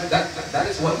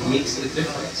is what makes the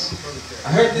difference.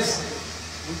 I heard this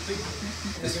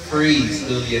phrase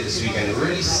earlier this week and it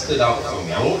really stood out for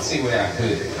me. I won't say where I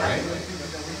heard it, right?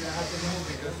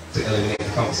 To eliminate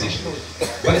the conversation.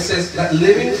 But it says that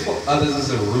living for others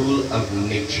is a rule of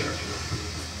nature.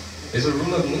 It's a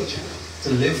rule of nature to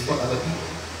live for other people.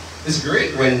 It's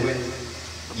great when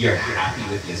you're happy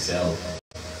with yourself.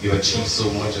 You've achieved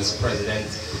so much as president,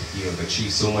 you've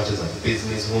achieved so much as a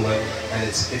businesswoman, and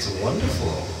it's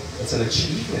wonderful. It's an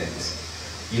achievement.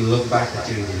 You look back at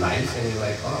your life and you're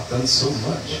like, oh, I've done so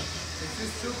much.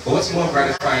 But what's more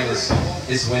gratifying is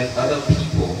when other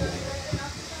people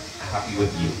happy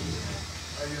with you.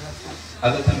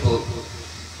 Other people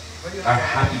are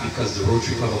happy because the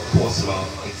Rotary Club of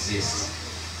Portsmouth exists.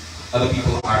 Other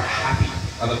people are happy.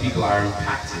 Other people are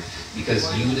impacted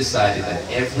because you decided that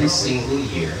every single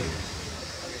year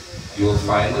you will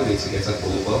find a way to get a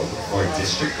global or a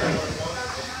district grant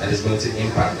that is going to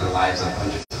impact the lives of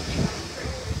hundreds of people.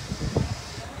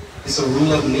 It's a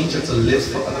rule of nature to live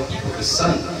for other people. The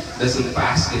sun doesn't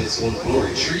bask in its own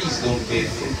glory. Trees don't bear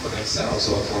fruit for themselves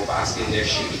or bask in their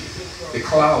shade. The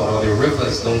cloud or the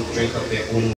rivers don't drink up their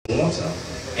own water.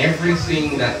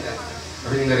 Everything that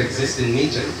exists in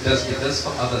nature, it does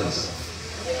for others.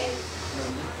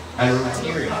 And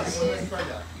Rotarians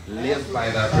live by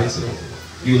that principle.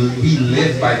 We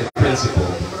live by the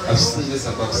principle of service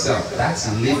above self. That's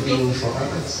living for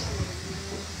others.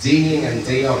 Day in and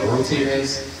day out,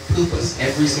 Rotarians purpose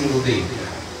every single day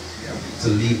to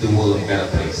leave the world a better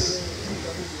place.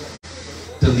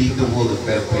 To leave the world a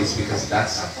better place because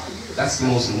that's the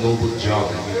most noble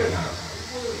job that we can have.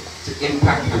 To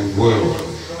impact the world.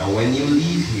 And when you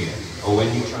leave here, or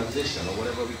when you transition, or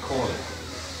whatever we call it,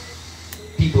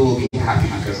 people will be happy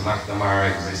because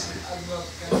McNamara existed.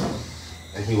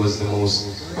 And he was the most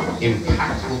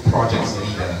impactful projects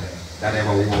leader that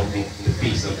ever walked the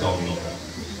face of Dominica.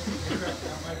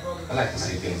 I like to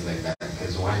say things like that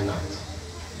because why not?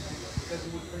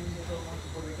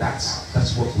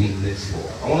 That's what we live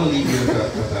for. I want to leave you with a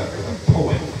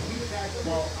poem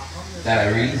that I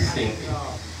really think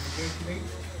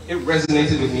it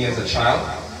resonated with me as a child,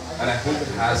 and I hope it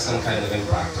has some kind of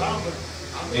impact on me.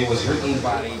 It was written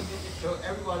by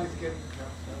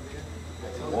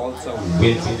Walter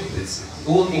Winton. It's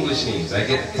old English names. I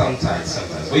get tongue-tied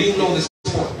sometimes. But you know this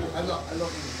poem.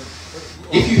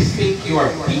 If you think you are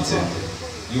beaten,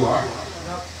 you are.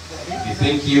 If you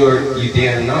think you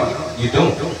dare not, you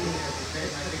don't.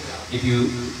 If you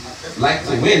like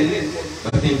to win,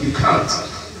 but think you can't,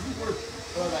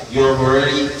 you're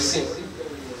already sick.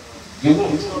 You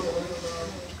won't.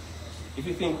 If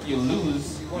you think you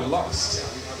lose, you're lost.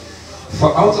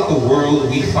 For out of the world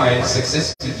we find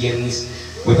success begins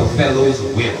with a fellow's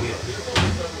will.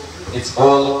 It's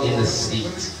all in the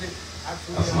state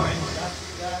of mind.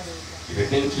 If you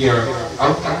think you're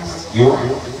outcast, you are.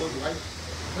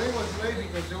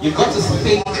 You've got to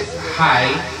think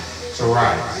high to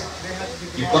rise.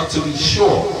 You've got to be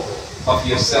sure of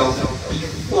yourself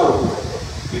before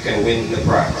you can win the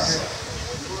prize.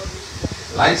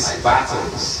 Life's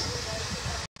battles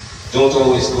don't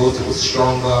always go to the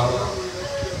stronger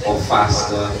or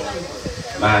faster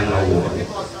man or woman.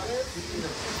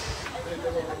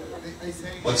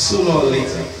 But sooner or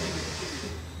later,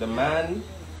 the man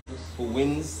who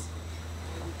wins,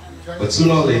 is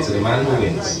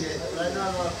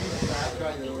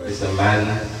the man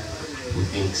who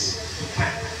thinks he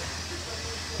can.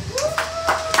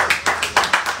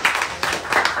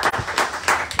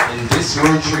 In this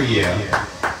Rotary year,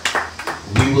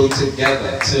 we will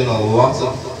together turn a lot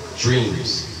of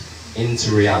dreams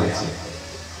into reality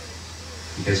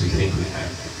because we think we can.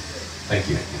 Thank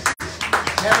you.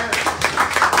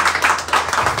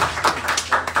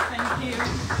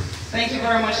 Thank you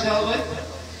very much, Delwood.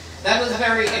 That was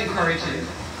very encouraging.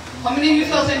 How many of you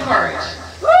felt encouraged?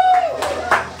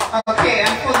 Okay,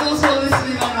 and for those who are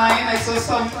listening online, I saw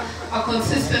some are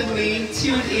consistently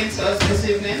tuned in to us this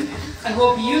evening. I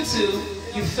hope you too,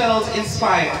 you felt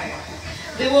inspired.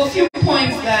 There were a few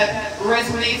points that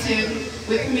resonated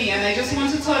with me, and I just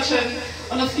want to touch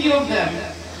on a few of them.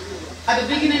 At the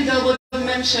beginning, Delwood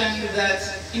mentioned that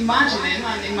imagining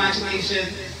and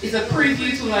imagination is a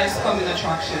preview to life's coming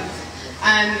attractions.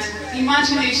 And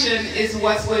imagination is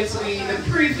what's going to be the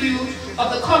preview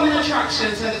of the common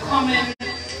attractions and the common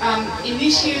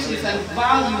initiatives and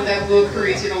value that we'll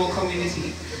create in our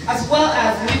community. As well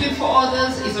as living for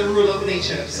others is a rule of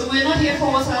nature. So we're not here for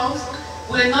ourselves.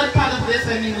 We're not part of this.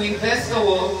 I mean, we invest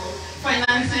our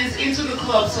finances into the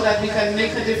club so that we can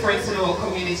make a difference in our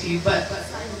community. But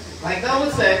like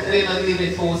Delwood said, we're not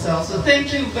living for ourselves. So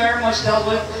thank you very much,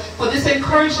 Delwood, for this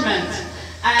encouragement.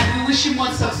 And we wish you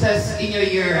much success in your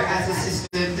year as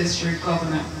Assistant District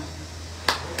Governor.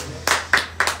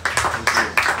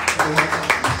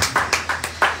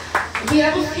 We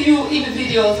have a few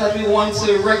individuals that we want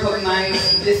to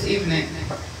recognize this evening.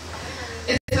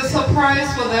 It's a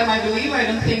surprise for them, I believe. I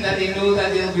don't think that they know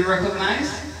that they'll be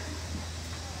recognized.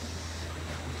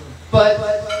 But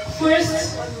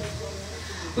first,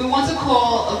 we want to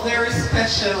call a very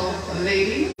special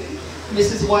lady,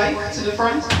 Mrs. White, to the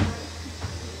front.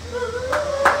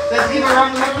 Let's give a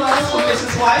round of applause for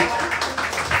Mrs. White.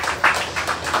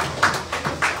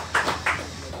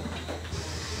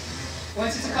 I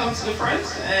want you to come to the front,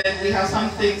 and we have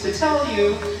something to tell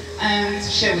you and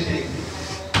share with you.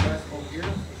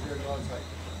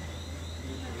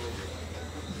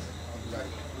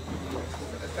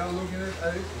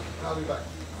 I'll be back.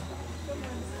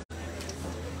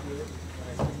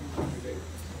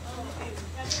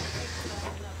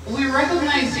 We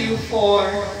recognize you for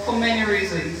many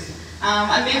reasons.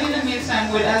 And maybe in the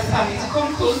meantime, we'll ask Sammy to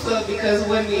come closer because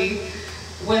when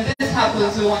this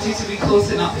happens, we want you to be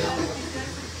close enough.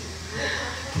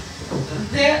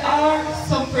 There are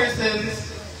some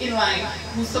persons in life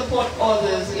who support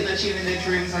others in achieving their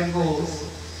dreams and goals.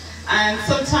 And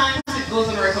sometimes it goes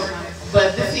unrecognized.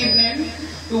 But this evening,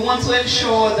 we want to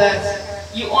ensure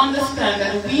that you understand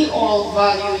that we all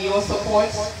value your support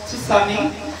to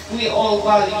Sammy. We all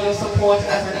value your support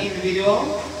as an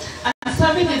individual. And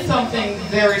Sammy did something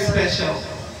very special.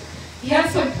 He had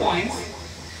some points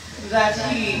that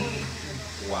he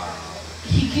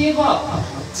gave up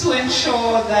to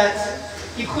ensure that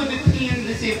he could be pinned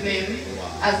this evening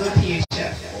as a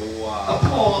PHF, a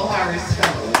Paul Harris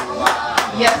fellow.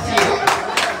 Yes, you.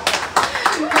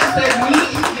 He said, me?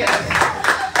 Yes.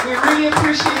 We really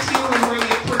appreciate you. We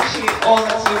really appreciate all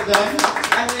that you've done.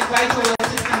 And we invite our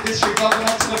Assistant District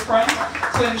Governor to the front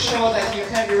to ensure that you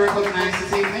can be recognized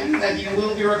this evening, that you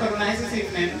will be recognized this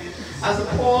evening as a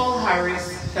Paul Harris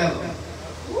Fellow.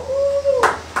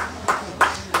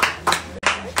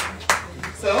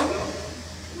 So,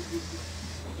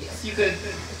 yes, you could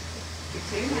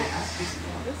continue. I ask you to go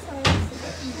on this side.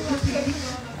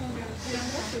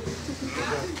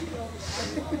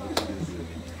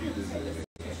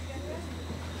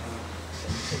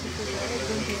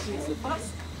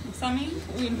 Sammy,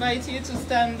 we invite you to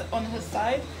stand on her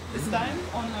side this time,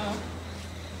 on her.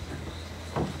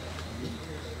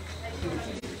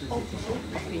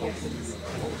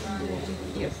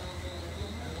 Yes.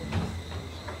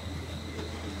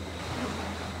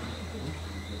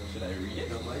 Should I read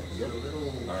it?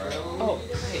 Alright. Oh,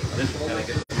 okay. Can I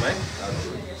get the mic?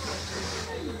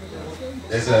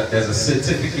 There's a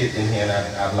certificate in here, and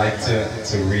I'd like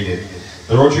to read it.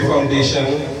 The Rotary Foundation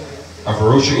of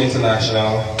Rotary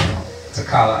International,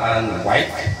 Takala and White,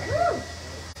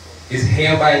 is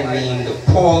hereby named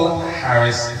Paul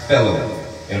Harris Fellow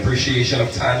in appreciation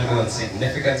of tangible and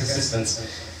significant assistance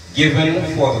given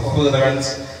for the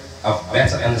furtherance of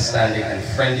better understanding and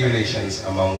friendly relations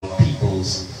among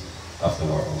peoples of the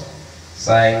world.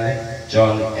 Signed,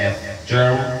 John F.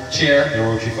 Germ, Chair, the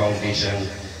Rotary Foundation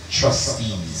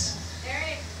Trustees,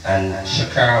 and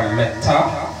Shakar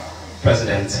Mehta,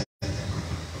 President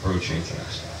of Rotary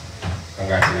International.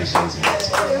 Congratulations.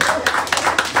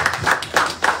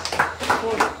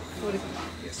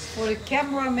 For the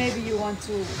camera, maybe you want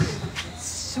to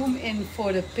zoom in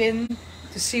for the pin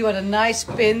to see what a nice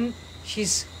pin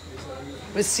she's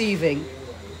receiving.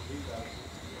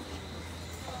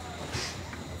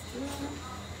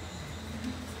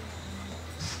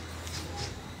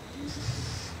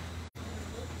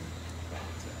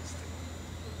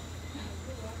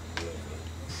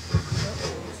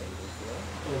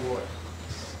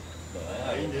 I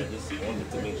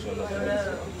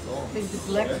think the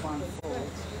black one falls.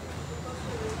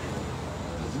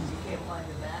 Can't find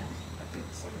the back.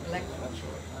 Black one.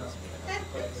 Thank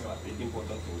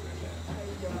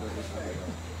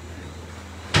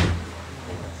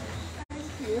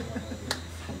you.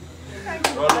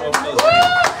 Round of applause.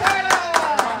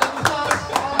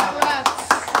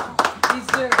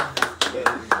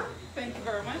 Thank you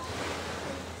very much.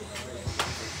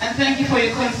 And thank you for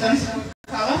your constance,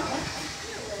 Carla.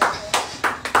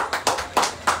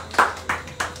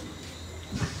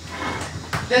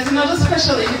 There's another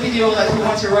special individual that we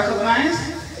want to recognize,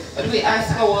 but we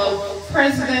ask our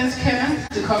President Kenneth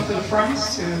to come to the front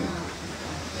to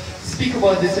speak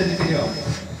about this individual.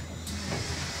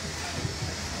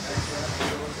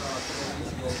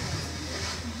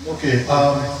 Okay,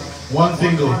 one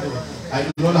thing though, I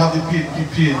do not have the pin to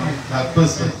pin that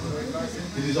person.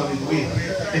 It is on its way.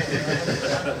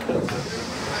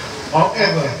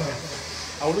 However,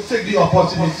 I want to take the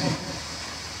opportunity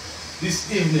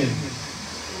this evening.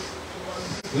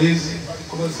 Please,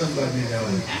 come and stand by me now.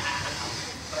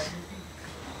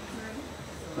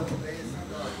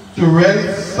 To really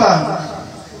thank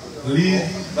Lee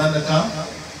Van der Kamp.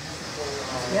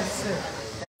 Yes, sir.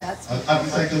 That's I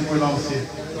decide to pronounce it.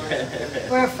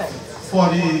 perfect. For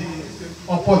the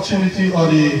opportunity or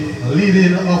the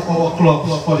leading of our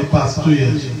clubs for the past 2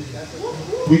 years.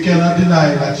 We cannot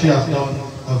deny that she has done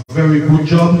a very good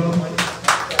job,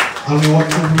 and we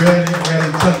want to really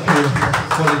thank you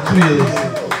for the 2 years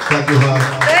that you have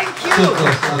served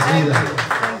us as leader.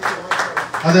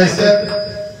 As I said,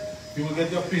 you will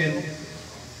get your pin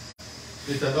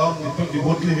later down, the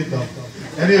boat leave it down.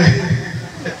 Anyway,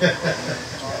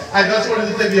 I just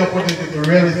wanted to take the opportunity to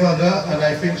really thank her, and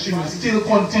I think she will still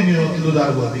continue to do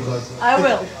that work because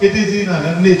it is in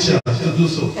her nature to do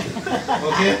so.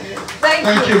 Okay?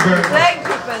 Thank you very much. Thank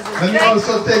you, President. Let me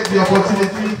also take the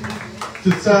opportunity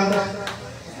to thank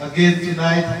again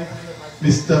tonight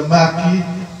Mr. Maki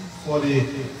for the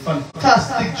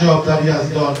fantastic job that he has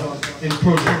done in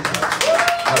project.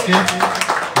 Okay?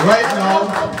 Right now,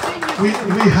 we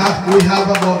have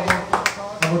about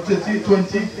 30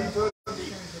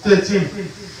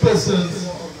 persons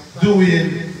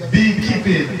doing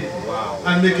beekeeping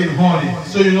and making honey.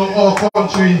 So you know our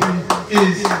country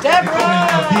is becoming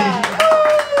a bee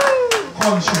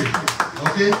country.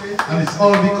 Okay? And it's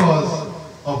all because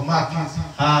of Maki's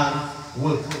hard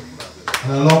work.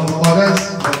 And along with others,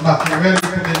 but Maki really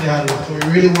put in the hard work. So we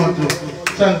really want to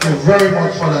thank you very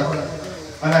much for that.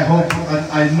 And I hope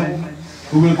and I know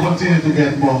we will continue to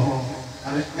get more.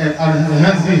 And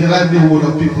enhance the livelihood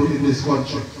of people in this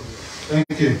country.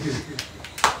 Thank you.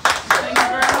 Thank you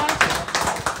very much.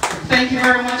 Thank you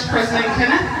very much, President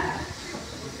Kenneth.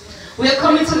 We are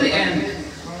coming to the end.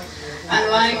 And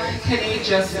like Kenny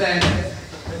just said,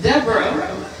 Deborah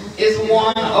is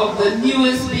one of the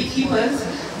newest beekeepers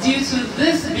due to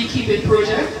this beekeeping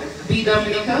project, Bee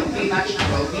Dominica, Bee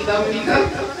Natural, Bee Dominica.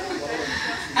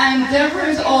 And Deborah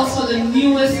is also the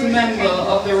newest member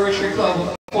of the Rotary Club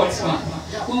of Portsmouth.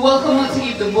 We welcome her to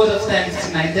give the vote of thanks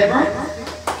tonight. Deborah?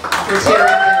 For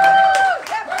sharing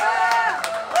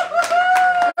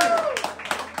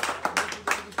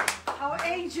Our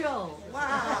angel.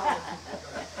 Wow.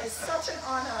 It's such an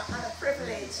honor and a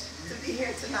privilege to be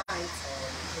here tonight.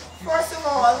 First of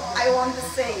all, I want to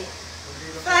say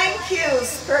thank you,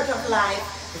 Spirit of Life,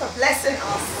 for blessing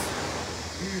us,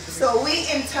 so we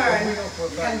in turn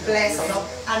can bless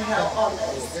and help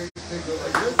others.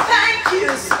 Thank you,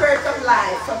 Spirit of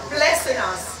Life, for blessing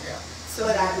us so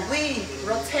that we,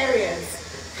 Rotarians,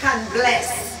 can bless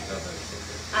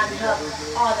and help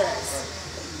others.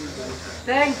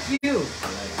 Thank you.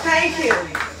 Thank you,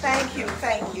 thank you,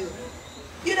 thank you.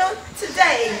 You know,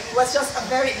 today was just a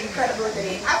very incredible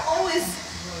day. I've always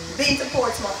been to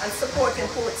Portsmouth and supporting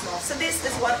Portsmouth, so this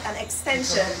is what an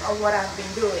extension of what I've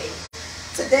been doing.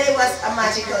 Today was a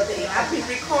magical day. I've been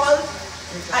recalled.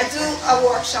 I do a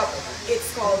workshop. It's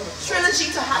called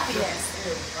Trilogy to Happiness.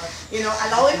 You know,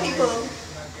 allowing people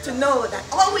to know that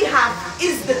all we have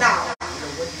is the now.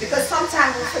 Because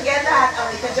sometimes we forget that and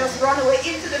we can just run away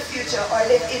into the future or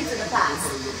live into the past.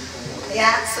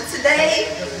 Yeah, so today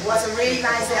was a really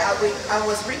nice day. I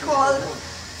was recalled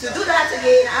to do that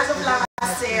again. As of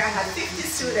last year, I had 50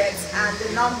 students and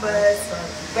the numbers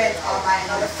went up by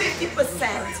another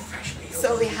 50%.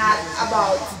 So we had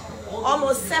about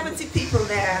almost 70 people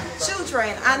there,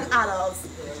 children and adults,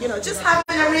 you know, just having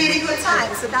a really good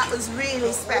time. So that was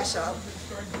really special.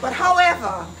 But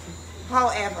however,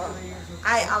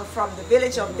 I am from the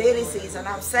village of Dailies, and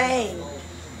I'm saying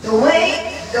the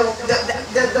way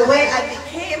I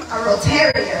became a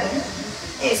Rotarian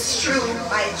is through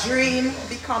my dream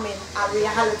becoming a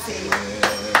reality.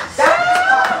 That is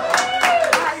how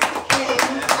I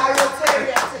became a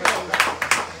Rotarian today.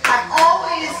 I've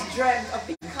always dreamt of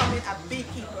becoming a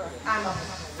beekeeper. I'm a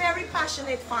very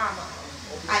passionate farmer.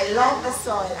 I love the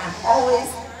soil. I'm always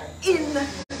in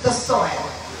the soil.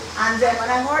 And then when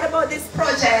I heard about this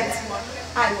project,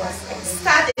 I was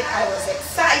ecstatic, I was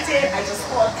excited. I just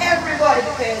called everybody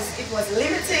because it was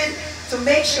limited to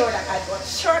make sure that I got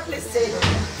shortlisted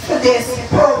for this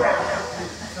program.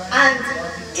 And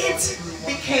it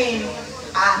became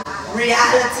a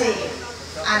reality.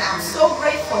 And I'm so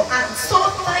grateful and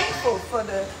so thankful for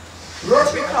the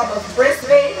Rotary Club of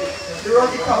Brisbane, the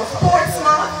Rotary Club of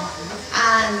Portsmouth,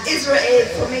 and Israel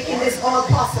for making this all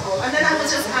possible. And then I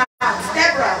was just asked,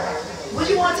 Deborah, would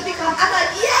you want to become? I'm like,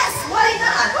 yes, why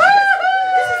not?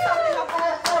 This is something I'm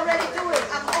already doing.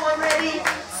 I'm already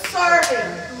serving.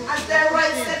 As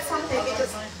Deborah said something, it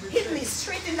just hit me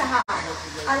straight in the heart.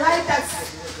 A life that's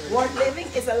worth living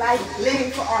is a life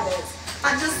living for others.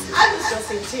 I was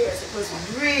just in tears. It was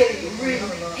really, really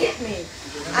hit me.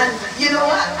 And you know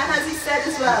what? And as he said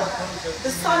as well, the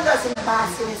sun doesn't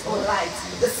bask in its own light.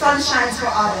 The sun shines for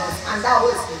others. And that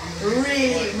was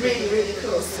really, really, really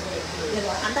close to me. You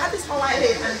know, and that is how I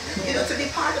live. And you know, to be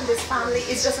part of this family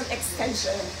is just an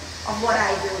extension of what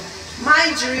I do.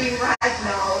 My dream right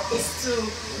now is to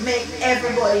make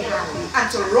everybody happy and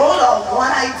to roll out what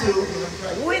I do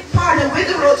with partner with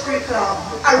the Rotary Club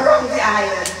around the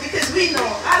island, because we know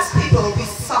as people we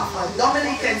suffer.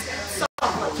 Dominicans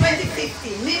suffer.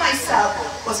 2015, me myself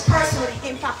was personally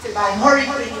impacted by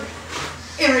Hurricane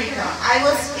Erika. I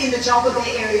was in the Jungle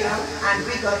Bay area and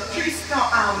we got three strikes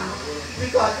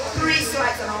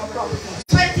on our property.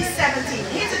 2017,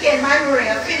 hit again, my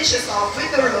Maria finishes off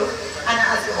with the roof. And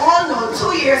as we all know,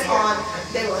 2 years on,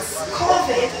 there was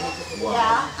COVID,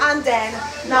 yeah, and then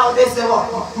now there's the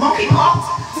monkeypox.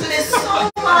 So there's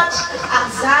so much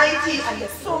anxiety and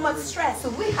there's so much stress. So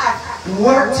we have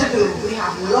work to do. We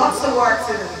have lots of work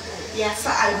to do. Yes, so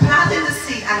I'm planting the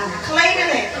seed and I'm claiming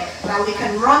it that we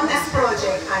can run this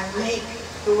project and make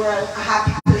the world a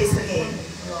happy place again.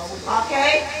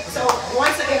 Okay, so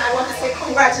once again I want to say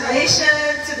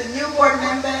congratulations to the new board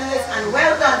members and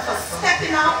well done for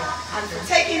stepping up and for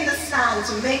taking the stand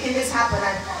to making this happen.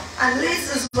 And Liz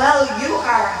as well, you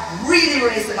are really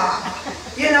raised the bar.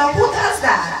 You know, who does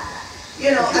that?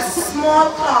 You know, a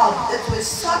small club that was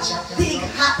such a big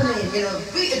happening, you know,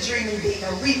 we are dreaming big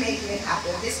and we making it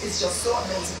happen. This is just so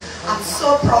amazing. I'm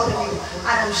so proud of you.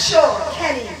 And I'm sure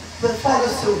Kenny will follow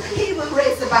suit. He will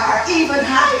raise the bar even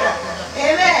higher.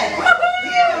 Amen. He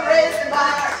will raise the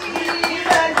bar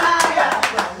even higher.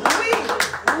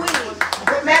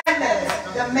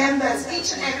 The members,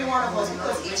 each and every one of us,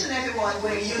 because each and every one,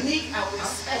 we're unique and we're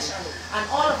special. And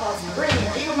all of us bring,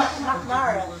 even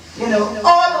McNara, you know,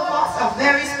 all of us are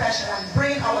very special and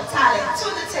bring our talent to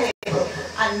the table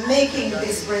and making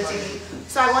this brilliant.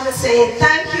 So I want to say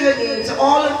thank you again to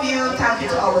all of you. Thank you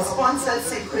to our sponsors,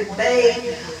 Secret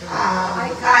Bay,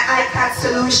 ICAT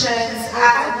Solutions,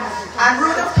 and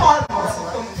Rudolph Palmos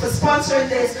for sponsoring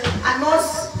this. And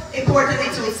most importantly,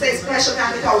 to say special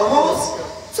thank you to our hosts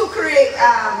to create,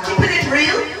 keeping it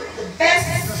real, the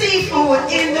best seafood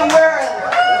in the world.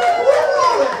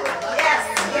 Yes,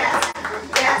 yes,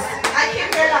 yes. I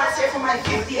came here last year for my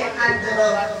 50th and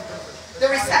the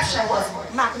reception was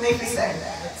magnificent.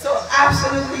 So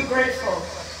absolutely grateful.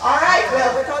 All right,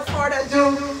 well, without further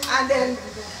ado, and then,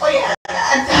 oh yeah,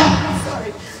 and,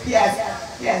 sorry, yes,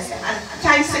 yes, and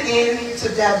thanks again to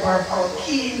Deborah, our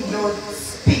keynote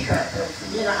speaker.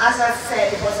 You know, as I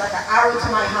said, it was like an arrow to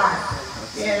my heart,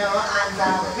 you know, and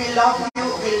we love you,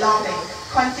 we love it.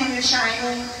 continue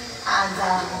shining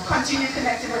and continue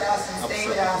connecting with us and staying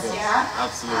with us, yeah?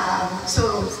 Absolutely.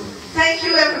 So thank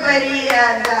you everybody,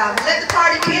 and let the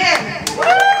party begin.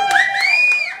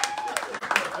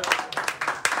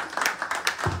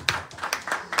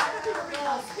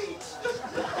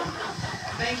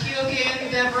 Thank you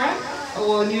again, Deborah,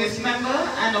 our newest member,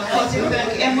 and of course we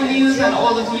thank Emonews and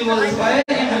all the viewers via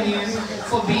Emonews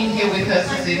for being here with us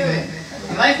this evening.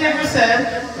 And like Deborah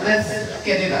said, let's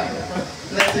get it up.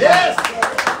 Let's do it.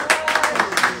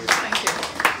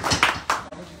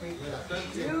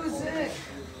 Thank you. Music.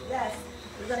 Yes.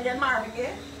 We're gonna get Marvin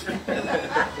Gaye. Who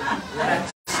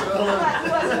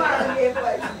was Marvin Gaye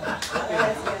voice?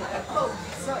 Oh,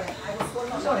 sorry. I was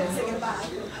going on singing back.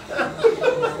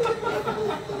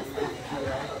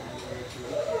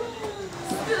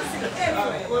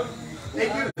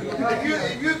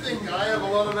 If you think I have a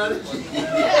lot of energy,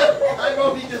 I've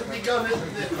only just begun it.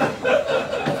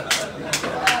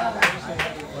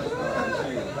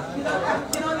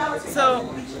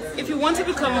 So, if you want to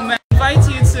become a member, I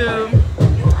invite you to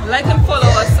like and follow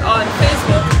us on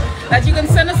Facebook. That you can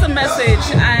send us a message,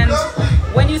 and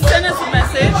when you send us a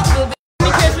message, we'll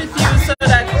communicate with you so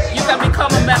that you can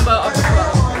become a member of the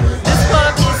club. This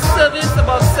club is service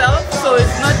about self, so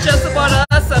it's not just about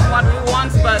us and what we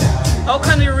want, but how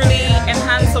can we really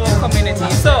enhance our community.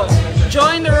 So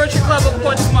join the Rotary Club of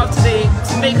Portsmouth today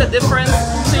to make a difference,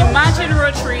 to imagine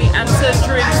Rotary and turn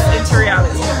dreams into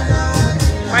reality.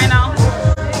 Bye now.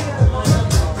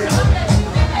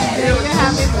 There you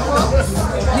have it, folks.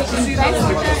 The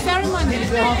investiture ceremony of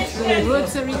the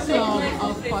Rotary Club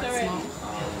of Portsmouth.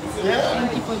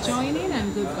 Thank you for joining,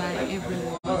 and goodbye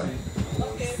everyone.